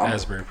places.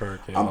 Asbury Park.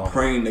 I'm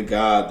praying to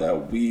God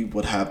that we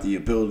would have the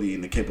ability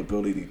and the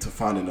capability to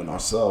find it in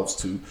ourselves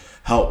to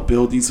help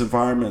build these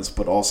environments,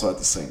 but also at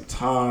the same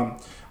time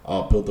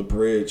build the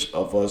bridge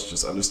of us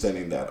just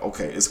understanding that,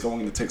 okay, it's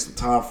going to take some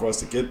time for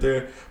us to get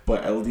there,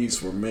 but at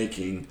least we're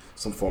making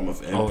some form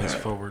of impact. Always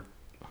forward.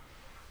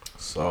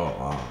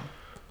 So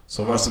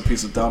rest in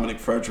peace of Dominic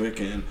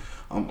Frederick, and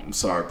I'm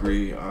sorry,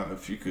 Bree,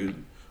 if you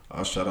could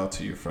shout out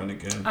to your friend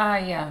again.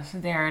 So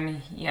Darren,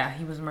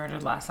 he was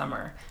murdered last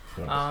summer.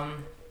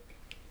 And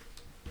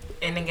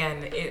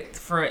again,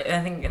 I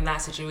think in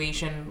that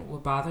situation,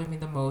 what bothered me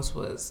the most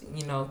was,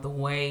 the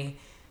way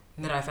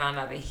that I found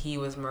out that he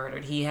was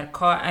murdered. He had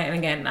caught, and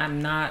again,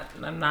 I'm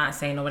not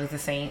saying nobody's a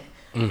saint,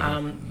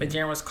 but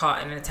Darren was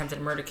caught in an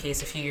attempted murder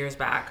case a few years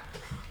back.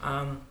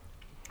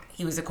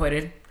 He was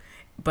acquitted,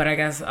 but I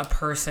guess a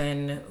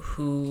person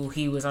who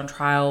he was on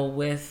trial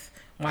with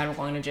wound up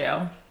going to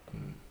jail.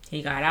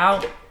 He got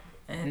out,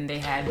 and they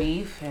had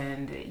beef,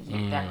 and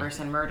that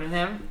person murdered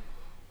him,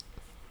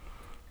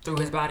 threw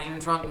his body in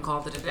the trunk, and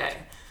called it a day.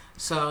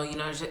 So,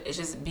 it's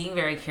just being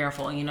very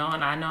careful, and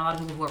I know a lot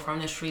of people who are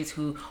from the streets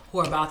who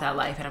are about that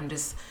life, and I'm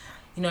just,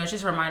 it's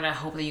just a reminder. I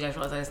hope that you guys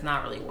realize that it's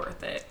not really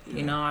worth it.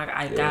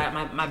 I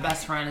got my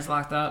best friend is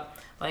locked up.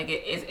 Like,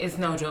 it's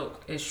no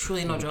joke. It's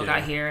truly no joke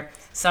out here.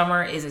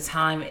 Summer is a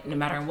time, no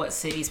matter in what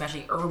city,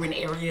 especially urban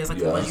areas, like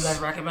the ones you guys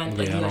recommend.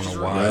 Like, you guys just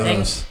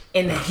recommend.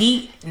 In the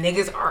heat,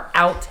 niggas are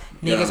out.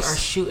 Niggas are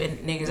shooting.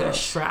 Niggas are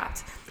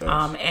strapped.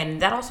 And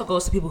that also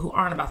goes to people who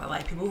aren't about that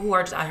life. People who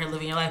are just out here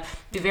living your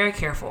life. Be very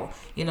careful.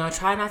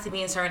 Try not to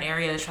be in certain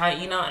areas.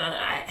 And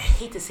I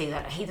hate to say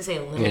that. I hate to say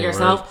limit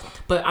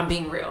yourself, but I'm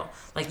being real.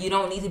 Like, you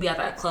don't need to be at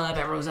that club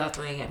at Roselle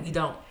 3 a.m. You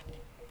don't.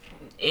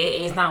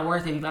 It's not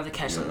worth it if you have to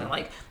catch something.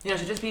 Like, so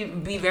just be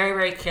very,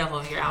 very careful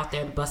if you're out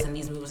there busting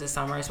these moves this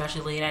summer,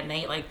 especially late at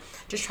night. Like,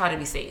 just try to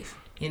be safe,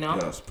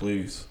 Yes,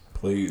 please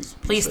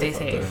stay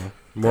safe.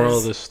 Moral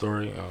of this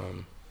story,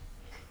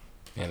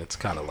 and it's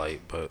kind of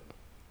light, but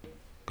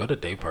go to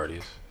day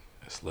parties.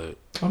 It's lit.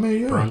 I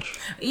mean, brunch.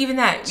 Even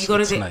that, you go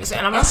to nice.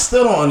 and I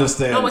still don't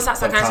understand it's not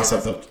the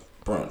concept of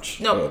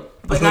brunch. No,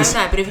 but not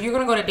that. But if you're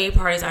gonna go to day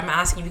parties, I'm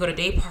asking if you go to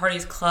day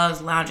parties,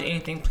 clubs, lounge,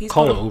 anything, please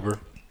call an Uber.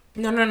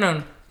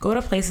 No. Go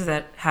to places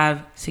that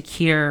have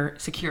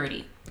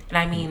security. And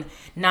I mean,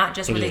 not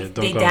just where they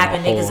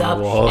dapping niggas up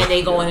and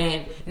they going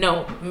in.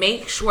 No,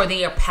 make sure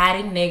they are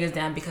patting niggas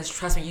down, because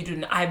trust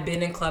me, I've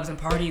been in clubs and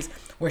parties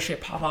where shit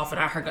pop off,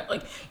 and I heard,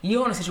 like,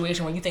 you're in a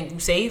situation where you think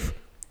you're safe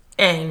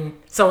and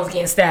someone's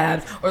getting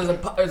stabbed or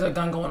there's a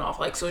gun going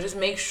off. Like, so just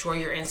make sure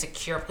you're in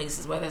secure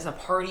places, whether it's a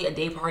party, a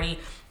day party,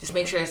 just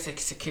make sure it's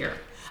secure.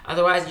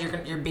 Otherwise,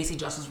 you're basically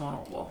just as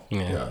vulnerable.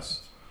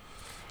 Yes.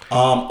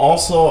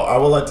 Also, I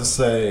would like to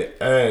say,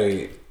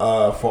 hey,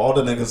 for all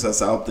the niggas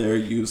that's out there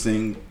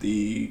using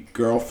the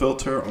girl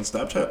filter on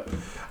Snapchat,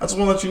 I just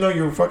want to let you know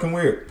you're fucking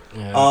weird.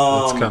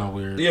 Yeah, it's kind of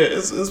weird. Yeah,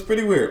 it's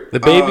pretty weird. The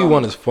baby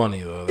one is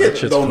funny, though. That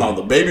shit's funny. No,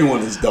 the baby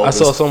one is dope. I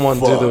saw someone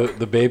do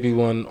the baby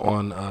one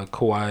on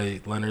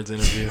Kawhi Leonard's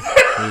interview.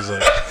 He was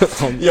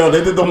like, yo,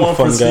 they did the one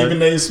for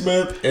Stephen A.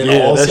 Smith, and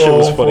also that shit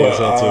was funny as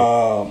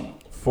hell, too.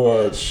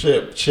 For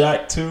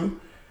Shaq, too.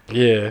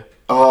 Yeah.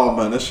 Oh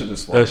man, that shit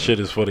is funny. That shit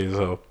is funny as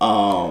hell.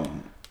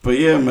 But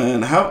yeah,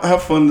 man,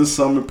 have fun this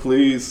summer,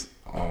 please.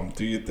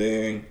 Do your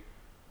thing.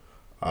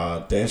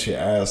 Dance your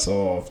ass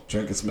off.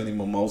 Drink as many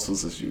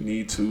mimosas as you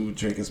need to.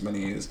 Drink as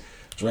many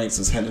drinks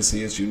as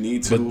Hennessy as you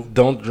need to. But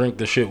don't drink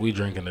the shit we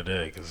drinking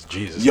today, because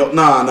Jesus. Yo,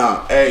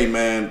 nah. Hey,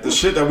 man, the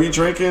shit that we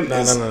drinking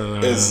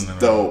is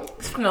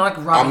dope.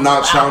 I'm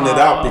not shouting it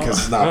out because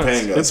it's not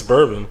paying us. It's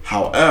bourbon.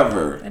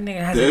 However, That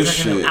nigga has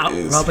this been shit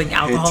drinking is rubbing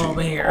alcohol hitting.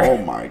 over here. Oh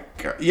my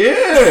god,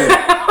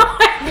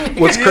 yeah.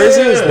 What's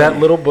crazy is that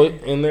little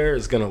bit in there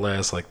is gonna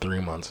last like 3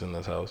 months in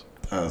this house.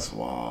 That's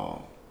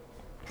wild.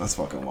 That's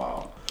fucking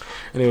wild.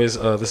 Anyways,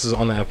 this is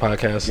On The App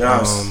Podcast.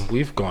 Yes.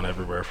 We've gone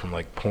everywhere from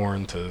like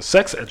porn to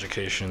sex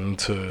education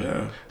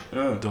to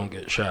Yeah. don't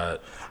get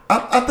shot.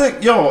 I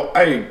think,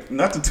 hey,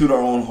 not to toot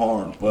our own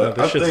horn, but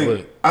No, this shit's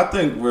lit. I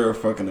think we're a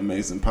fucking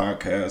amazing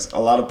podcast. A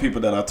lot of people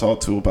that I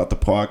talk to about the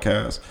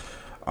podcast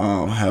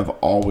have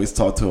always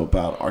talked to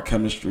about our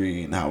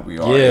chemistry and how we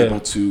are able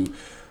to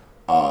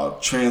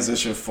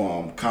transition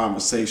from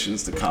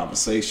conversations to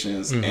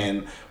conversations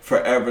and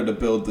forever to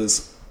build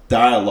this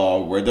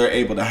dialogue where they're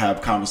able to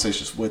have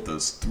conversations with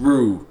us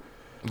through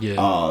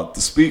the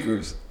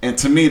speakers. And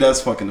to me,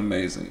 that's fucking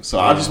amazing. So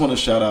I just want to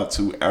shout out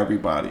to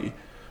everybody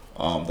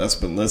that's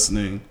been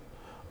listening.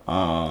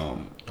 Oh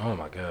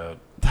my god.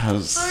 That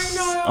is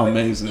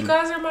amazing. You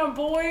guys are my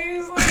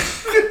boys.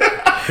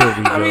 Here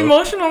we go. I'm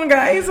emotional,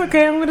 guys.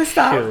 Okay, I'm gonna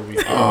stop. Here we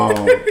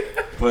go.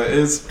 But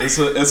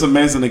it's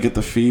amazing to get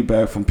the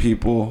feedback from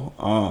people.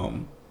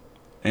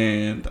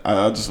 And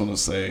I just want to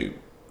say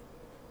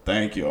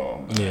thank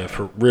y'all. Man. Yeah,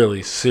 for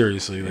really,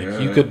 seriously.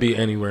 Like, you could be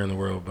anywhere in the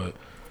world, but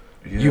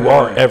Yeah. you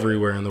are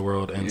everywhere in the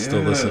world and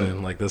still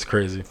listening. Like, that's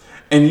crazy.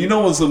 And you know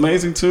what's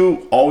amazing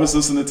too? Always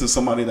listening to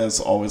somebody that's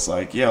always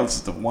like, yeah,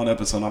 listen to one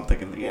episode. I'm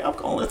thinking, yeah, I'm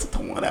gonna listen to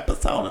one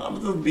episode and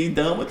I'm just be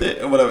done with it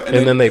and whatever.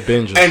 And then they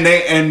binge it. And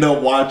they end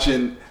up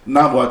listening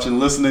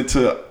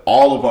to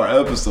all of our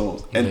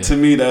episodes. And to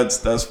me,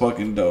 that's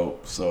fucking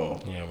dope.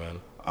 So yeah, man.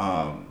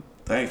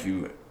 Thank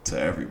you to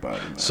everybody,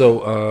 man.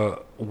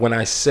 So when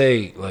I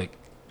say like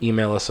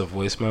email us a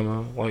voice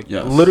memo, like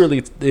Yes.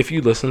 literally, if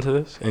you listen to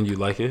this and you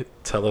like it,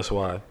 tell us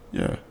why.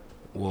 Yeah.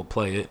 We'll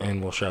play it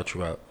and we'll shout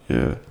you out.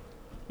 Yeah.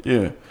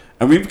 Yeah.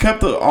 And we've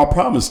kept our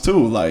promise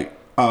too. Like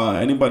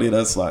anybody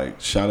that's like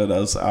shouted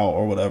us out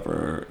or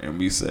whatever, and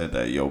we said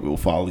that we'll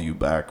follow you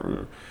back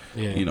or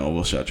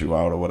we'll shout you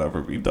out or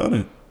whatever, we've done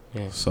it.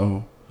 Yeah.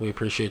 So we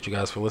appreciate you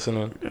guys for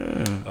listening.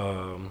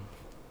 yeah.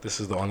 This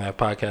is the On That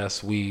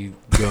Podcast. We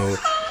go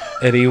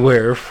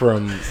anywhere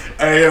from.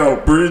 Hey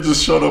Bree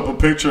just showed up a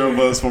picture of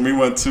us when we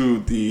went to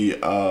the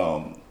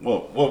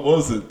what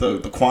was it, the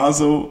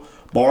Kwanzaa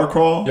bar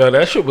crawl. Yo,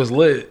 that shit was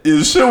lit.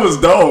 The shit was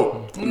dope.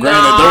 Granted,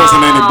 there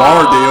wasn't any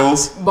bar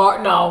deals.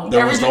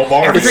 There was no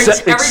bar deals.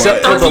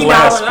 Except for the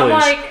last place.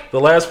 Like, the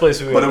last place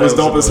we went. But it was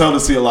dope as hell to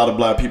see a lot of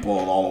black people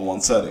all in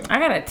one setting. I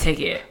got a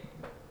ticket.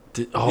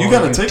 You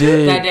got a ticket?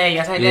 Did. That day,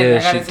 yes, I did. Yeah,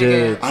 I got a she ticket.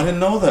 did. I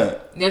didn't know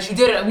that. Yes, you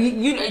did.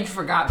 You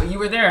forgot, but you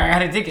were there. I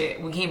had a ticket.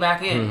 We came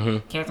back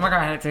in. Came to my car.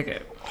 I had a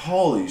ticket.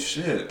 Holy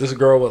shit. This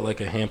girl with like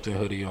a Hampton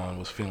hoodie on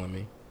was feeling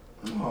me.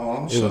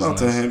 Oh, It shout was out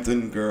to nice.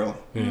 Hampton girl.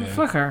 Yeah.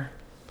 Fuck her.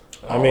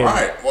 I mean, All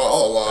right.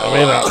 Well,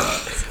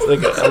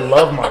 I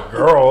love my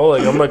girl.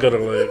 Like, I'm not gonna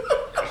like.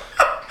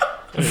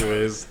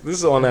 Anyways, this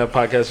is On The App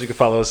Podcast. You can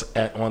follow us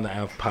at On The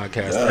App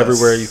Podcast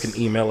everywhere. You can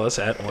email us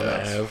at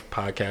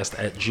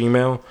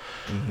ontheappodcast@gmail.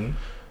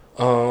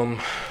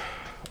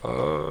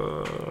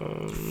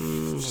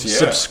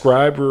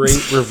 Subscribe,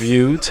 rate,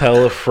 review,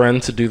 tell a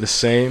friend to do the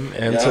same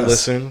and to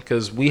listen,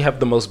 because we have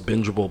the most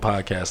bingeable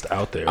podcast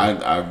out there.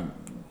 I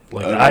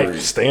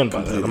stand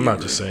by that. I'm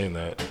not just saying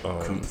that.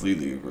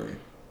 Completely agree.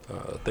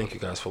 Thank you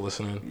guys for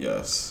listening.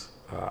 Yes.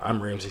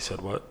 I'm Ramsey.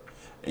 Said what?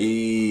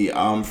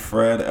 I'm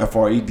Fred,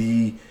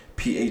 FRED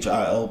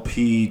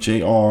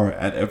PHILPJR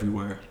at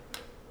everywhere.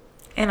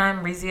 And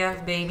I'm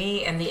Rizia,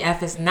 baby, and the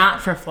F is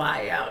not for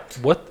fly out.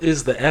 What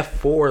is the F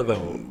for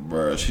though?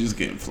 Bruh, she's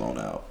getting flown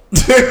out.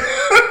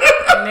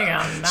 Nigga,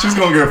 I'm not. She's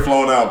gonna get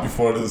flown out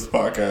before this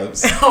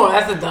podcast. Oh,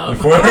 that's a dub.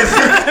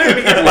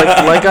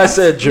 like I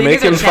said,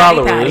 Jamaican Niggas are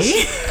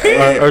chatty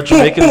followers or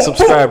Jamaican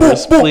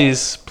subscribers,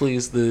 please,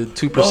 the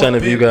 2%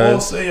 of you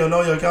guys. Say, you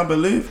can't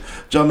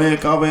believe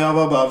Jamaica, we have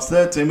a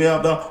bobsled team. We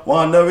have the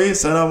one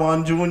race and a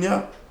one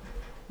junior.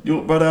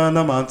 You brother and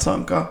a man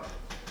tanker.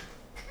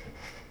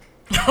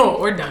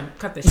 Oh, we're done.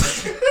 Cut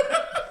this shit.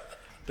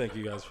 Thank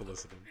you guys for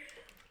listening.